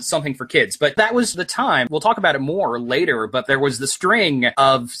to something for kids? But that was the time. We'll talk about it more later, but there was the string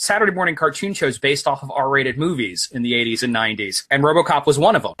of Saturday morning cartoon shows based off of R-rated movies in the 80s and 90s, and RoboCop was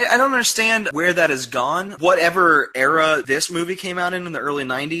one of them. I don't understand where that has gone. Whatever era this movie came out in the early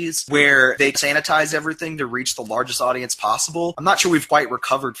 90s, where they sanitized everything to reach the largest audience possible, I'm not sure we've quite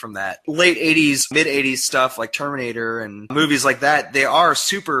recovered from that. Late 80s, mid 80s stuff like Terminator and movies like that, they are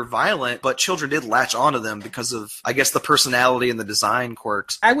super violent, but children did latch onto them because of, I guess, the personality and the design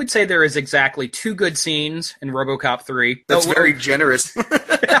quirks. I would say there is exactly 2 good scenes in RoboCop 3. That's very generous.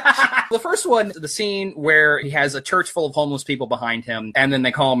 The first one, the scene where he has a church full of homeless people behind him, and then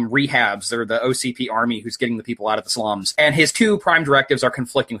they call them rehabs. They're the OCP army who's getting the people out of the slums. And his 2 prime directives are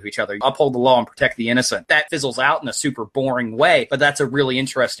conflicting with each other. Uphold the law and protect the innocent. That fizzles out in a super boring way, but that's a really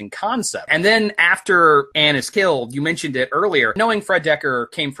interesting concept. And then after Anne is killed, you mentioned it earlier, knowing Fred Decker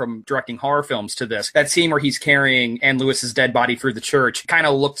came from directing horror films to this, that scene where he's carrying Anne Lewis's dead body through the church kind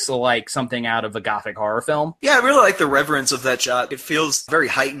of looks like something out of a gothic horror film. Yeah, I really like the reverence of that shot. It feels very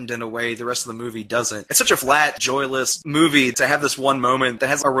heightened in a way the rest of the movie doesn't. It's such a flat, joyless movie. To have this one moment that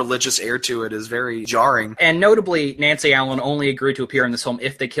has a religious air to it is very jarring. And notably, Nancy Allen only agreed to appear in this film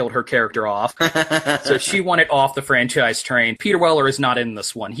if they killed her character off. So she wanted off the franchise train. Peter Weller is not in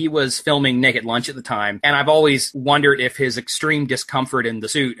this one. He was filming Naked Lunch at the time, and I've always wondered if his extreme discomfort in the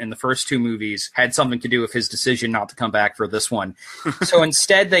suit in the first 2 movies had something to do with his decision not to come back for this one. So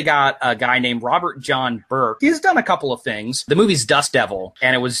instead, they got a guy named Robert John Burke. He's done a couple of things. The movie's Dust Devil,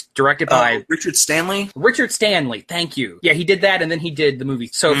 and it was directed by Richard Stanley? Richard Stanley, thank you. Yeah, he did that, and then he did the movie.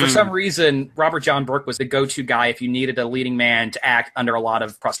 So for some reason, Robert John Burke was the go-to guy if you needed a leading man to act under a lot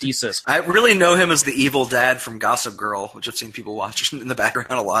of prosthesis. I really know him as the evil dad from Gossip Girl, which I've seen people watch in the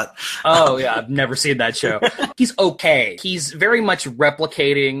background a lot. Oh, yeah, I've never seen that show. He's okay. He's very much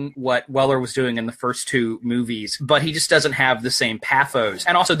replicating what Weller was doing in the first 2 movies, but he just doesn't have the same pathos.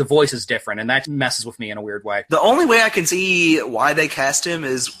 And also the voice is different, and that messes with me in a weird way. The only way I can see why they cast him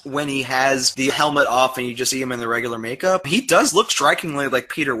is when he has the helmet off and you just see him in the regular makeup. He does look strikingly like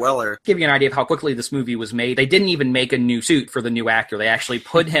Peter Weller. Give you an idea of how quickly this movie was made. They didn't even make a new suit for the new actor. They actually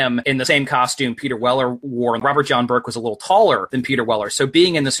put him in the same costume Peter Weller wore. Robert John Burke was a little taller than Peter Weller, so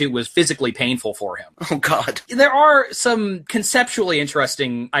being in the suit was physically painful for him. Oh, God. There are some conceptually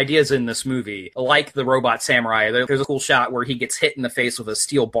interesting ideas in this movie, like the robot samurai. There's a cool shot where he gets hit in the face with a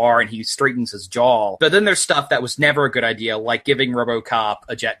steel bar and he straightens his jaw. But then there's stuff that was never a good idea, like giving RoboCop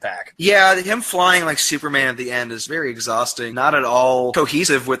a jetpack. Yeah, him flying like Superman at the end is very exhausting. Not at all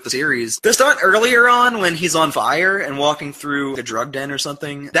cohesive with the series. The stunt earlier on when he's on fire and walking through a drug den or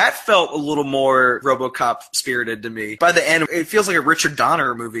something, that felt a little more RoboCop spirited to me. By the end, it feels like a Richard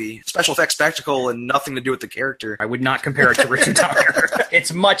Donner movie. Special effects spectacle and nothing to do with the character. I would not compare it to Richard Donner.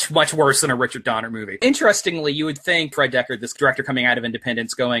 It's much, much worse than a Richard Donner movie. Interestingly, you would think Fred Decker, this director coming out of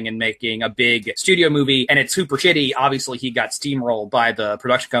Independence, going and making a big studio movie, and it's super shitty. Obviously, he got steamrolled by the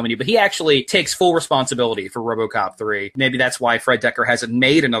production company, but he actually takes full responsibility for RoboCop 3. Maybe that's why Fred Decker hasn't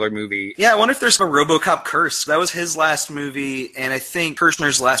made another movie. Yeah, I wonder if there's a RoboCop curse. That was his last movie, and I think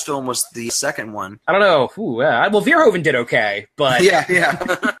Kirshner's last film was the second one. I don't know. Well, Verhoeven did okay, but...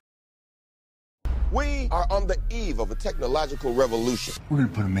 Yeah. We are on the eve of a technological revolution. We're gonna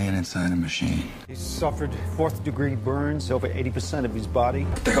put a man inside a machine. He suffered 4th-degree burns over 80% of his body.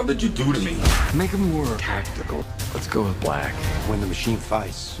 What the hell did you do to me? Make him more tactical. Let's go with black. When the machine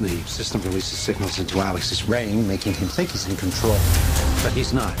fights, the system releases signals into Alex's brain, making him think he's in control. But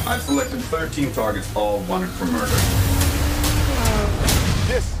he's not. I've selected 13 targets, all wanted for murder.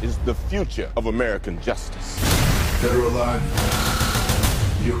 This is the future of American justice. Dead or alive,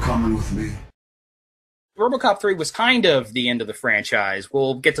 you're coming with me. RoboCop 3 was kind of the end of the franchise.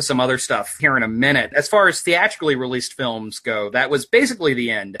 We'll get to some other stuff here in a minute. As far as theatrically released films go, that was basically the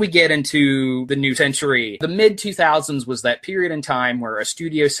end. We get into the new century. The mid-2000s was that period in time where a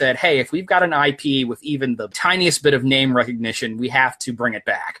studio said, hey, if we've got an IP with even the tiniest bit of name recognition, we have to bring it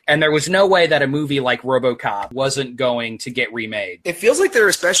back. And there was no way that a movie like RoboCop wasn't going to get remade. It feels like they're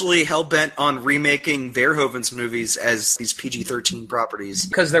especially hell-bent on remaking Verhoeven's movies as these PG-13 properties.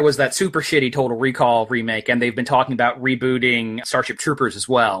 Because there was that super shitty Total Recall remake remake, and they've been talking about rebooting Starship Troopers as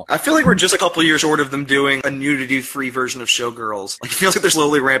well. I feel like we're just a couple years short of them doing a nudity-free version of Showgirls. Like, it feels like they're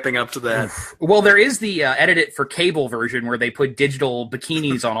slowly ramping up to that. Well, there is the edit for cable version where they put digital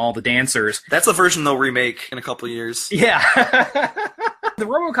bikinis on all the dancers. That's a version they'll remake in a couple years. Yeah. The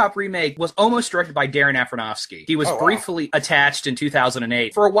RoboCop remake was almost directed by Darren Aronofsky. He was briefly attached in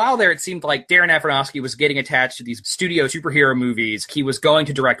 2008. For a while there, it seemed like Darren Aronofsky was getting attached to these studio superhero movies. He was going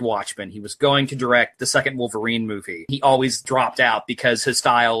to direct Watchmen. He was going to direct the second Wolverine movie. He always dropped out because his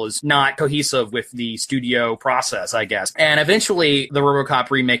style is not cohesive with the studio process, I guess. And eventually, the RoboCop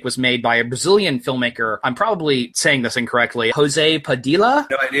remake was made by a Brazilian filmmaker. I'm probably saying this incorrectly. Jose Padilha?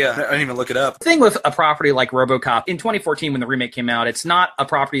 No idea. I didn't even look it up. The thing with a property like RoboCop, in 2014 when the remake came out, it's not a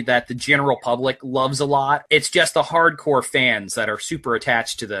property that the general public loves a lot. It's just the hardcore fans that are super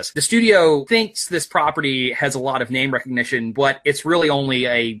attached to this. The studio thinks this property has a lot of name recognition, but it's really only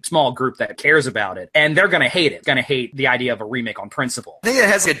a small group that cares about it. And they're going to hate it. Going to hate the idea of a remake on principle. I think it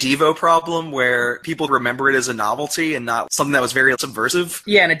has a Devo problem where people remember it as a novelty and not something that was very subversive.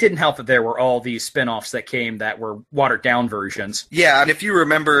 Yeah, and it didn't help that there were all these spin-offs that came that were watered-down versions. Yeah, and if you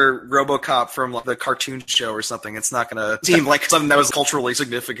remember RoboCop from like, the cartoon show or something, it's not going to seem like something that was culturally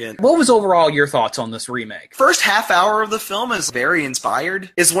significant. What was overall your thoughts on this remake? First half hour of the film is very inspired.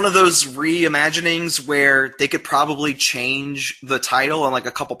 It's one of those reimaginings where they could probably change the title and like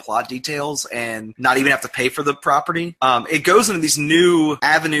a couple plot details and not even have to pay for the property. It goes into these new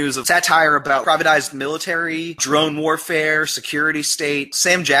avenues of satire about privatized military, drone warfare, security state.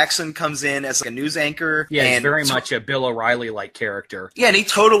 Sam Jackson comes in as like a news anchor. Yeah, he's very much a Bill O'Reilly-like character. Yeah, and he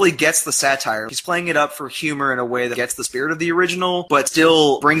totally gets the satire. He's playing it up for humor in a way that gets the spirit of the original, but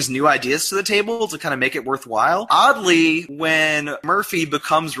still brings new ideas to the table to kind of make it worthwhile. Oddly, when Murphy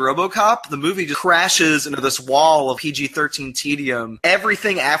becomes RoboCop, the movie just crashes into this wall of PG-13 tedium.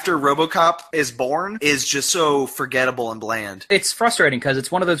 Everything after RoboCop is born is just so forgettable and bland. It's frustrating because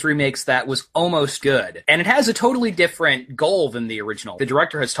it's one of those remakes that was almost good, and it has a totally different goal than the original. The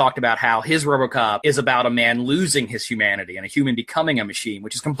director has talked about how his RoboCop is about a man losing his humanity and a human becoming a machine,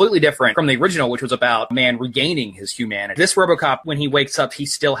 which is completely different from the original, which was about a man regaining his humanity. This RoboCop, when he wakes up, he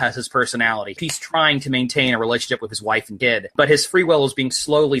still has his personality. He's trying to maintain a relationship with his wife and kid, but his free will is being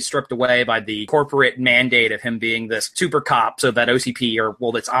slowly stripped away by the corporate mandate of him being this super cop so that OCP, or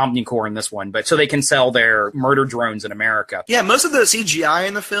well, it's Omnicorps in this one, but so they can sell their murder drones in America. Yeah, most of the CGI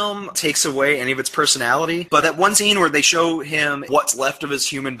in the film takes away any of its personality, but that one scene where they show him what's left of his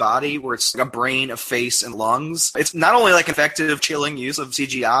human body, where it's like a brain, a face, and lungs, it's not only like effective, chilling use of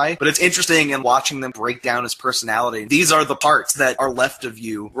CGI, but it's interesting in watching them break down his personality. These are the parts that are left of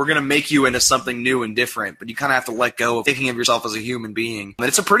you. We're going to make you into something new and different, but you kind of have to let go of thinking of yourself as a human being. But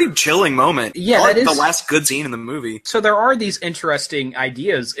it's a pretty chilling moment. Yeah, like that is the last good scene in the movie. So there are these interesting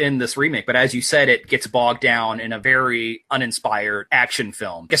ideas in this remake, but as you said, it gets bogged down in a very uninspired action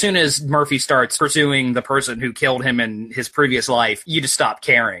film. As soon as Murphy starts pursuing the person who killed him in his previous life, you just stop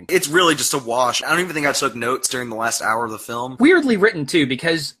caring. It's really just a wash. I don't even think I took notes during the last hour of the film. Weirdly written, too,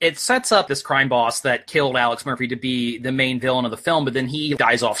 because it sets up this crime boss that killed Alex Murphy to be the main villain of the film, but then he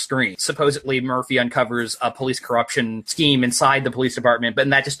dies off screen. Supposedly, Murphy uncovers a police corruption scheme inside the police department, but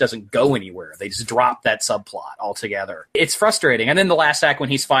that just doesn't go anywhere. They just drop that subplot altogether. It's frustrating. And then the last act when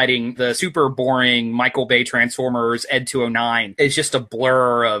he's fighting the super boring Michael Bay Transformers Ed 209 is just a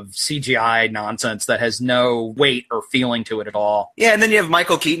blur of CGI nonsense that has no weight or feeling to it at all. Yeah, and then you have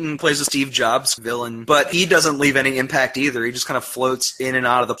Michael Keaton plays a Steve Jobs villain, but he doesn't leave any impact either. He just kind of floats in and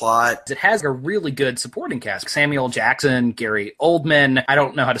out of the plot. It has a really good supporting cast. Samuel Jackson, Gary Oldman, I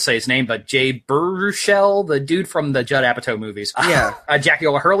don't know how to say his name, but Jay Baruchel, the dude from the Judd Apatow movies. Yeah. Jackie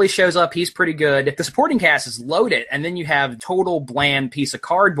Ola Hurley shows up. He's pretty good. The supporting cast is loaded, and then you have total bland piece of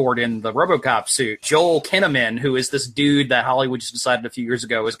cardboard in the RoboCop suit. Joel Kinnaman, who is this dude that Hollywood just decided a few years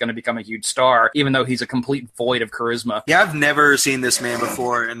ago is going to become a huge star, even though he's a complete void of charisma. Yeah, I've never seen this man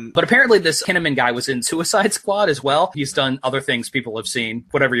before. But apparently this Kinnaman guy was in Suicide Squad as well. He's done other things people have seen,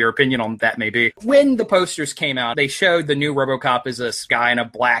 whatever your opinion on that may be. When the posters came out, they showed the new RoboCop as this guy in a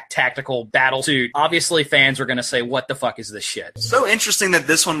black tactical battle suit. Obviously, fans were going to say, what the fuck is this shit? So interesting that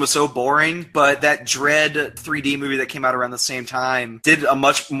this one was so boring, but that Dread 3D movie that came out around the same time did a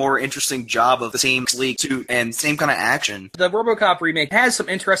much more interesting job of the same sleek suit and same kind of action. The RoboCop remake has some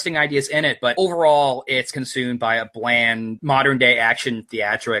interesting ideas in it, but overall, it's consumed by a bland, modern-day action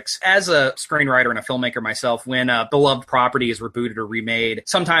theatrics. As a screenwriter and a filmmaker myself, when a beloved property is rebooted or remade,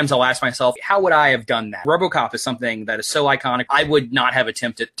 sometimes I'll ask myself, how would I have done that? RoboCop is something that is so iconic iconic. I would not have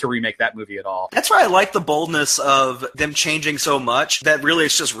attempted to remake that movie at all. That's why I like the boldness of them changing so much that really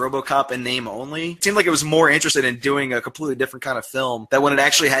it's just RoboCop in name only. It seemed like it was more interested in doing a completely different kind of film, that when it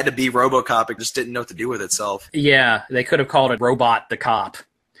actually had to be RoboCop, it just didn't know what to do with itself. Yeah, they could have called it Robot the Cop.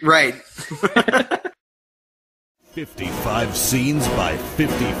 Right. 55 scenes by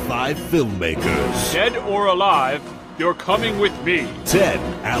 55 filmmakers. Dead or alive, you're coming with me. 10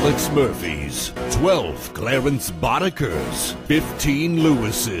 Alex Murphys, 12 Clarence Boddickers, 15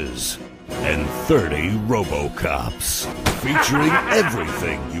 Lewises, and 30 RoboCops. Featuring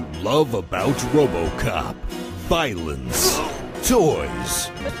everything you love about RoboCop. Violence,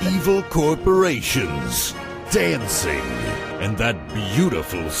 toys, evil corporations, dancing, and that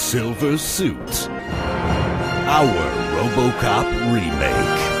beautiful silver suit. Our RoboCop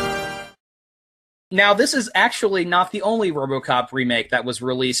Remake. Now, this is actually not the only RoboCop remake that was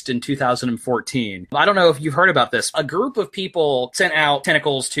released in 2014. I don't know if you've heard about this. A group of people sent out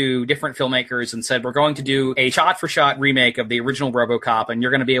tentacles to different filmmakers and said, we're going to do a shot-for-shot remake of the original RoboCop, and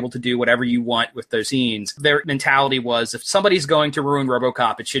you're going to be able to do whatever you want with those scenes. Their mentality was, if somebody's going to ruin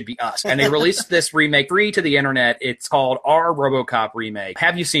RoboCop, it should be us. And they released this remake free to the internet. It's called Our RoboCop Remake.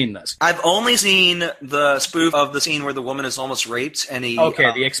 Have you seen this? I've only seen the spoof of the scene where the woman is almost raped, and he...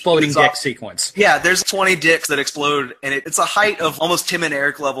 Okay, the exploding dick sequence. Yeah, there's 20 dicks that explode, and it's a height of almost Tim and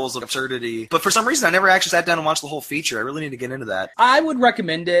Eric levels of absurdity. But for some reason, I never actually sat down and watched the whole feature. I really need to get into that. I would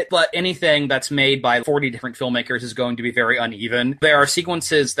recommend it, but anything that's made by 40 different filmmakers is going to be very uneven. There are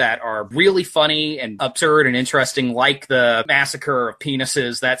sequences that are really funny and absurd and interesting, like the massacre of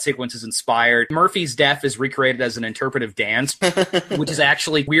penises. That sequence is inspired. Murphy's death is recreated as an interpretive dance, which is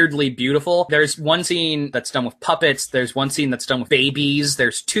actually weirdly beautiful. There's one scene that's done with puppets. There's one scene that's done with babies.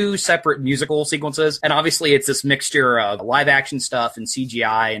 There's 2 separate musical sequences. And obviously it's this mixture of live action stuff and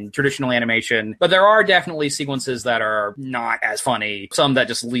CGI and traditional animation. But there are definitely sequences that are not as funny. Some that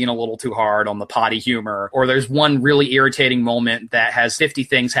just lean a little too hard on the potty humor. Or there's one really irritating moment that has 50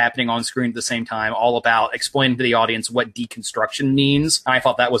 things happening on screen at the same time, all about explaining to the audience what deconstruction means. I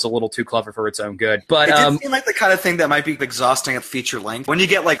thought that was a little too clever for its own good. But it did seem like the kind of thing that might be exhausting at feature length. When you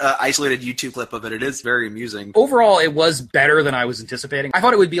get like an isolated YouTube clip of it, it is very amusing. Overall, it was better than I was anticipating. I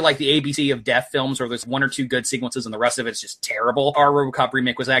thought it would be like the ABC of death films, where there's 1 or 2 good sequences and the rest of it's just terrible. Our RoboCop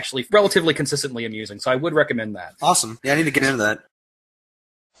remake was actually relatively consistently amusing, so I would recommend that. Awesome. Yeah, I need to get into that.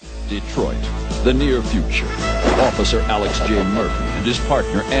 Detroit, the near future. Officer Alex J. Murphy and his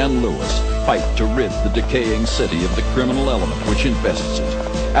partner Ann Lewis fight to rid the decaying city of the criminal element which infests it.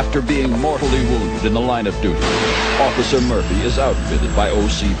 After being mortally wounded in the line of duty, Officer Murphy is outfitted by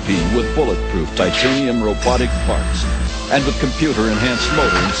OCP with bulletproof titanium robotic parts and with computer-enhanced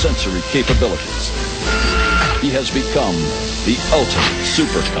motor and sensory capabilities. He has become the ultimate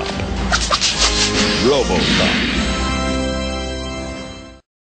super cop, RoboCop.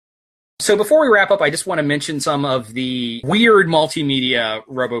 So before we wrap up, I just want to mention some of the weird multimedia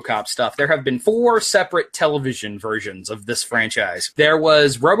RoboCop stuff. There have been 4 separate television versions of this franchise. There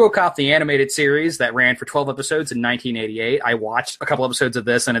was RoboCop the animated series that ran for 12 episodes in 1988. I watched a couple episodes of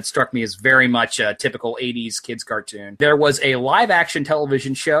this, and it struck me as very much a typical 80s kids cartoon. There was a live-action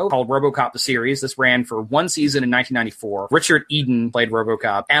television show called RoboCop the series. This ran for 1 season in 1994. Richard Eden played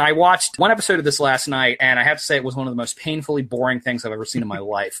RoboCop. And I watched 1 episode of this last night, and I have to say it was one of the most painfully boring things I've ever seen in my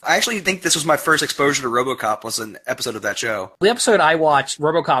life. I actually think this was my first exposure to RoboCop, was an episode of that show. The episode I watched,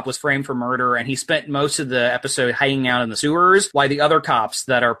 RoboCop was framed for murder, and he spent most of the episode hanging out in the sewers, while the other cops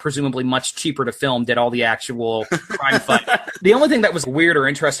that are presumably much cheaper to film did all the actual crime fight. The only thing that was weird or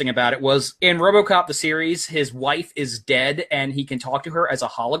interesting about it was, in RoboCop the series, his wife is dead, and he can talk to her as a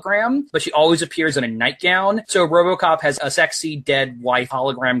hologram, but she always appears in a nightgown, so RoboCop has a sexy dead wife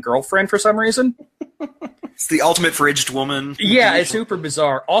hologram girlfriend for some reason. It's the ultimate fridged woman. Yeah, it's super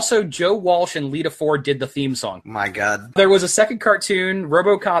bizarre. Also, Joe Walsh and Lita Ford did the theme song. My God. There was a second cartoon,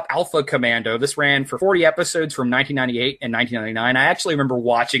 RoboCop Alpha Commando. This ran for 40 episodes from 1998 and 1999. I actually remember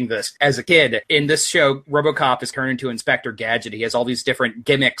watching this as a kid. In this show, RoboCop is turned into Inspector Gadget. He has all these different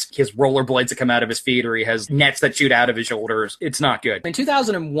gimmicks. He has rollerblades that come out of his feet, or he has nets that shoot out of his shoulders. It's not good. In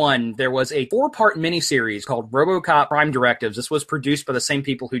 2001, there was a 4-part miniseries called RoboCop Prime Directives. This was produced by the same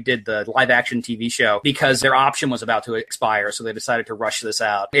people who did the live-action TV show, because their option was about to expire, so they decided to rush this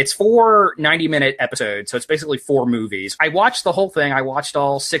out. It's 4 90-minute episodes, so it's basically 4 movies. I watched the whole thing. I watched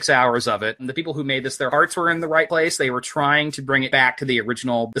all 6 hours of it. And the people who made this, their hearts were in the right place. They were trying to bring it back to the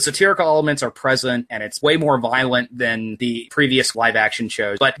original. The satirical elements are present, and it's way more violent than the previous live-action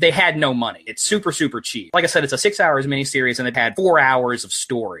shows, but they had no money. It's super, super cheap. Like I said, it's a 6 hours miniseries, and they've had 4 hours of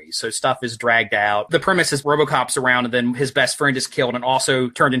story, so stuff is dragged out. The premise is RoboCop's around, and then his best friend is killed and also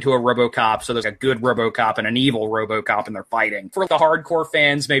turned into a RoboCop, so there's a good good RoboCop and an evil RoboCop, and they're fighting. For the hardcore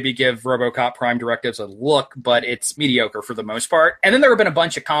fans, maybe give RoboCop Prime Directives a look, but it's mediocre for the most part. And then there have been a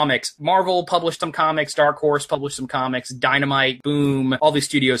bunch of comics. Marvel published some comics, Dark Horse published some comics, Dynamite, Boom, all these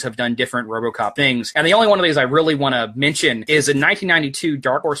studios have done different RoboCop things. And the only one of these I really want to mention is in 1992,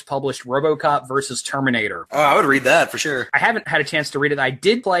 Dark Horse published RoboCop versus Terminator. Oh, I would read that for sure. I haven't had a chance to read it. I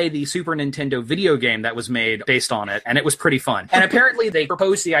did play the Super Nintendo video game that was made based on it, and it was pretty fun. And apparently they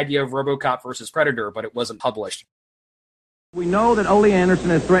proposed the idea of RoboCop versus Predator, but it wasn't published. We know that Ole Anderson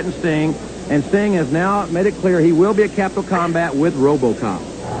has threatened Sting, and Sting has now made it clear he will be at Capital Combat with RoboCop.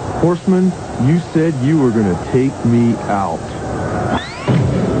 Horseman, you said you were going to take me out.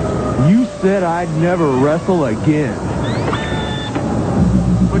 You said I'd never wrestle again.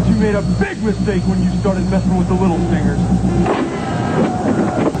 But you made a big mistake when you started messing with the little stingers.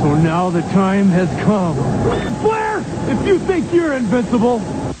 So now the time has come. Blair, if you think you're invincible,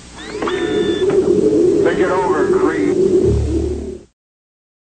 think it over, Creed.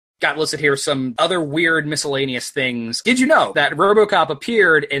 Got listed here some other weird miscellaneous things. Did you know that RoboCop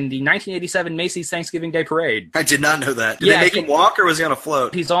appeared in the 1987 Macy's Thanksgiving Day Parade? I did not know that. Did they make him walk, or was he on a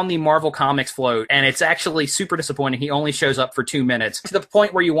float? He's on the Marvel Comics float, and it's actually super disappointing. He only shows up for 2 minutes, to the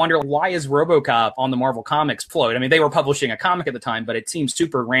point where you wonder, why is RoboCop on the Marvel Comics float? I mean, they were publishing a comic at the time, but it seems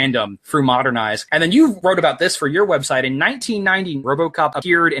super random through Modernize. And then you wrote about this for your website. In 1990, RoboCop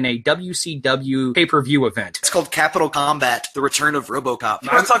appeared in a WCW pay-per-view event. It's called Capital Combat, The Return of RoboCop.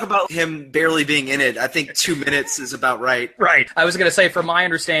 I want to talk about him barely being in it. I think 2 minutes is about right. Right. I was going to say, from my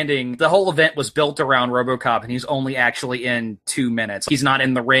understanding, the whole event was built around RoboCop, and he's only actually in 2 minutes. He's not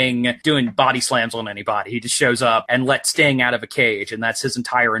in the ring doing body slams on anybody. He just shows up and lets Sting out of a cage, and that's his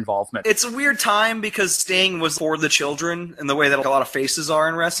entire involvement. It's a weird time because Sting was for the children in the way that a lot of faces are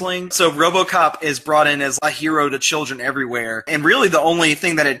in wrestling. So RoboCop is brought in as a hero to children everywhere. And really the only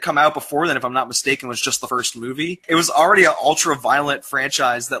thing that had come out before then, if I'm not mistaken, was just the first movie. It was already an ultra-violent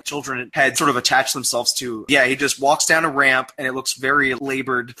franchise that children had sort of attached themselves to. Yeah, he just walks down a ramp, and it looks very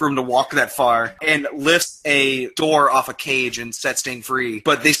labored for him to walk that far, and lifts a door off a cage and sets Sting free.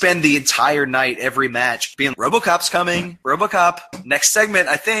 But they spend the entire night, every match, being, RoboCop's coming, RoboCop, next segment,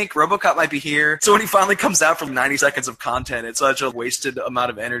 I think, RoboCop might be here. So when he finally comes out from 90 seconds of content, it's such a wasted amount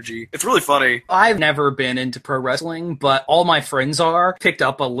of energy. It's really funny. I've never been into pro wrestling, but all my friends are, picked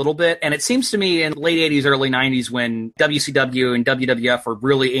up a little bit, and it seems to me in late 80s, early 90s, when WCW and WWF were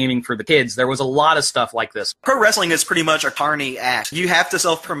really aiming for the kids, there was a lot of stuff like this. Pro wrestling is pretty much a carny act. You have to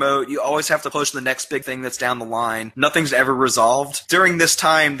self-promote. You always have to push the next big thing that's down the line. Nothing's ever resolved. During this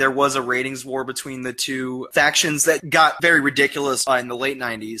time, there was a ratings war between the two factions that got very ridiculous in the late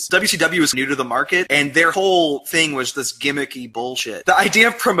 90s. WCW was new to the market, and their whole thing was this gimmicky bullshit. The idea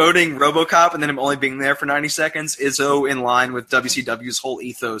of promoting RoboCop and then him only being there for 90 seconds is so in line with WCW's whole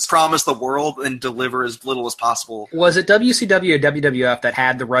ethos. Promise the world and deliver as little as possible. Was it WCW or WWF that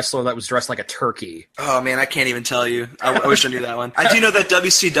had the wrestler that was dressed like a turkey? Oh man, I can't even tell you. I wish I knew that one. I do know that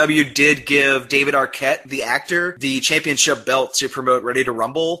WCW did give David Arquette, the actor, the championship belt to promote Ready to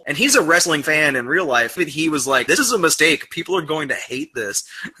Rumble, and he's a wrestling fan in real life. But he was like, this is a mistake. People are going to hate this.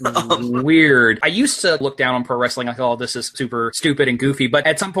 Weird. I used to look down on pro wrestling like, oh, this is super stupid and goofy, but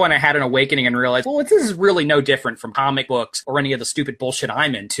at some point I had an awakening and realized, well, this is really no different from comic books or any of the stupid bullshit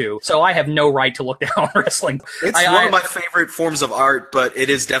I'm into, so I have no right to look down on wrestling. It's one of my favorite forms of art, but it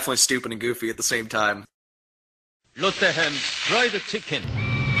is definitely stupid and goofy at the same time. 롯데햄 프라이드 치킨.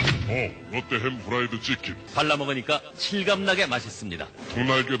 롯데햄 프라이드 치킨. 발라 먹으니까 실감나게 맛있습니다. 두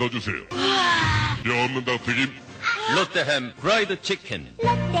날개 더 주세요. 뼈 없는 닭튀김. 롯데햄 프라이드 치킨.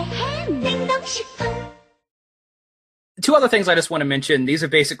 롯데햄 냉동식품. Two other things I just want to mention, these are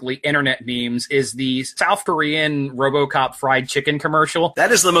basically internet memes, is the South Korean RoboCop fried chicken commercial.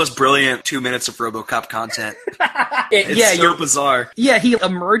 That is the most brilliant 2 minutes of RoboCop content. It's so bizarre. Yeah, he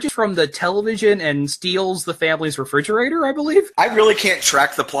emerges from the television and steals the family's refrigerator, I believe. I really can't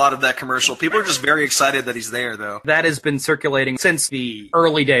track the plot of that commercial. People are just very excited that he's there, though. That has been circulating since the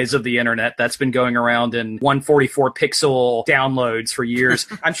early days of the internet. That's been going around in 144 pixel downloads for years.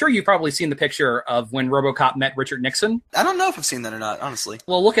 I'm sure you've probably seen the picture of when RoboCop met Richard Nixon. I don't know if I've seen that or not, honestly.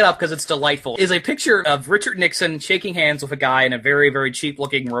 Well, look it up because it's delightful. It's a picture of Richard Nixon shaking hands with a guy in a very, very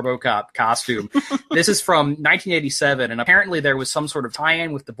cheap-looking RoboCop costume. This is from 1987, and apparently there was some sort of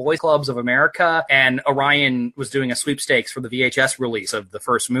tie-in with the Boys Clubs of America, and Orion was doing a sweepstakes for the VHS release of the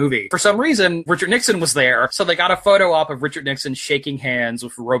first movie. For some reason, Richard Nixon was there, so they got a photo op of Richard Nixon shaking hands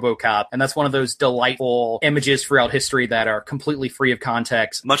with RoboCop, and that's one of those delightful images throughout history that are completely free of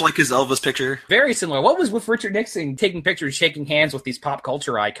context. Much like his Elvis picture. Very similar. What was with Richard Nixon taking taking pictures, shaking hands with these pop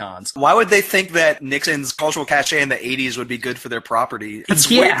culture icons. Why would they think that Nixon's cultural cachet in the 80s would be good for their property? It's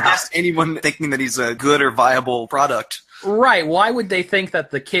way past anyone thinking that he's a good or viable product. Right. Why would they think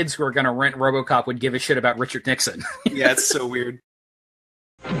that the kids who are going to rent RoboCop would give a shit about Richard Nixon? Yeah, it's so weird.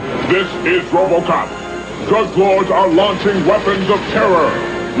 This is RoboCop. Drug lords are launching weapons of terror.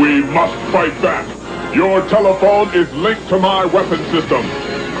 We must fight back. Your telephone is linked to my weapon system.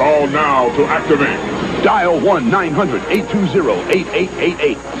 Call now to activate. Dial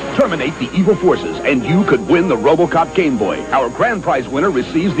 1-900-820-8888. Terminate the evil forces, and you could win the RoboCop Game Boy. Our grand prize winner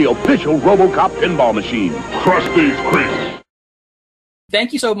receives the official RoboCop pinball machine. Crush these creeps.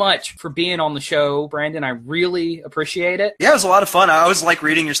 Thank you so much for being on the show, Brandon. I really appreciate it. Yeah, it was a lot of fun. I always like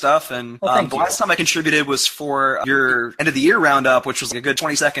reading your stuff, and the last time I contributed was for your end of the year roundup, which was like a good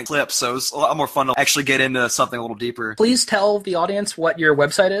 20-second clip, so it was a lot more fun to actually get into something a little deeper. Please tell the audience what your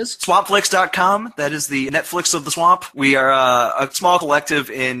website is. SwampFlix.com. That is the Netflix of the swamp. We are a small collective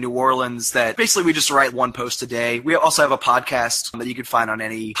in New Orleans that basically we just write one post a day. We also have a podcast that you can find on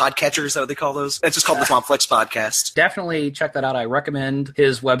any podcatchers, is that what they call those? It's just called the SwampFlix Podcast. Definitely check that out. I recommend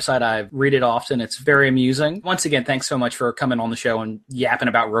his website. I read it often. It's very amusing. Once again, thanks so much for coming on the show and yapping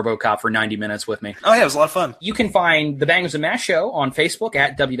about RoboCop for 90 minutes with me. Oh yeah, it was a lot of fun. You can find The Bangers and Mash Show on Facebook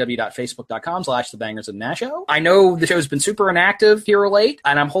at www.facebook.com/The Bangers and Mash Show. I know the show's been super inactive here late,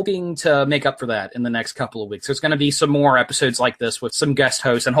 and I'm hoping to make up for that in the next couple of weeks. There's going to be some more episodes like this with some guest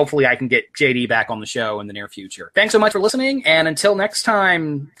hosts, and hopefully I can get JD back on the show in the near future. Thanks so much for listening, and until next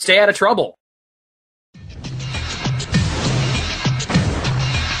time, stay out of trouble.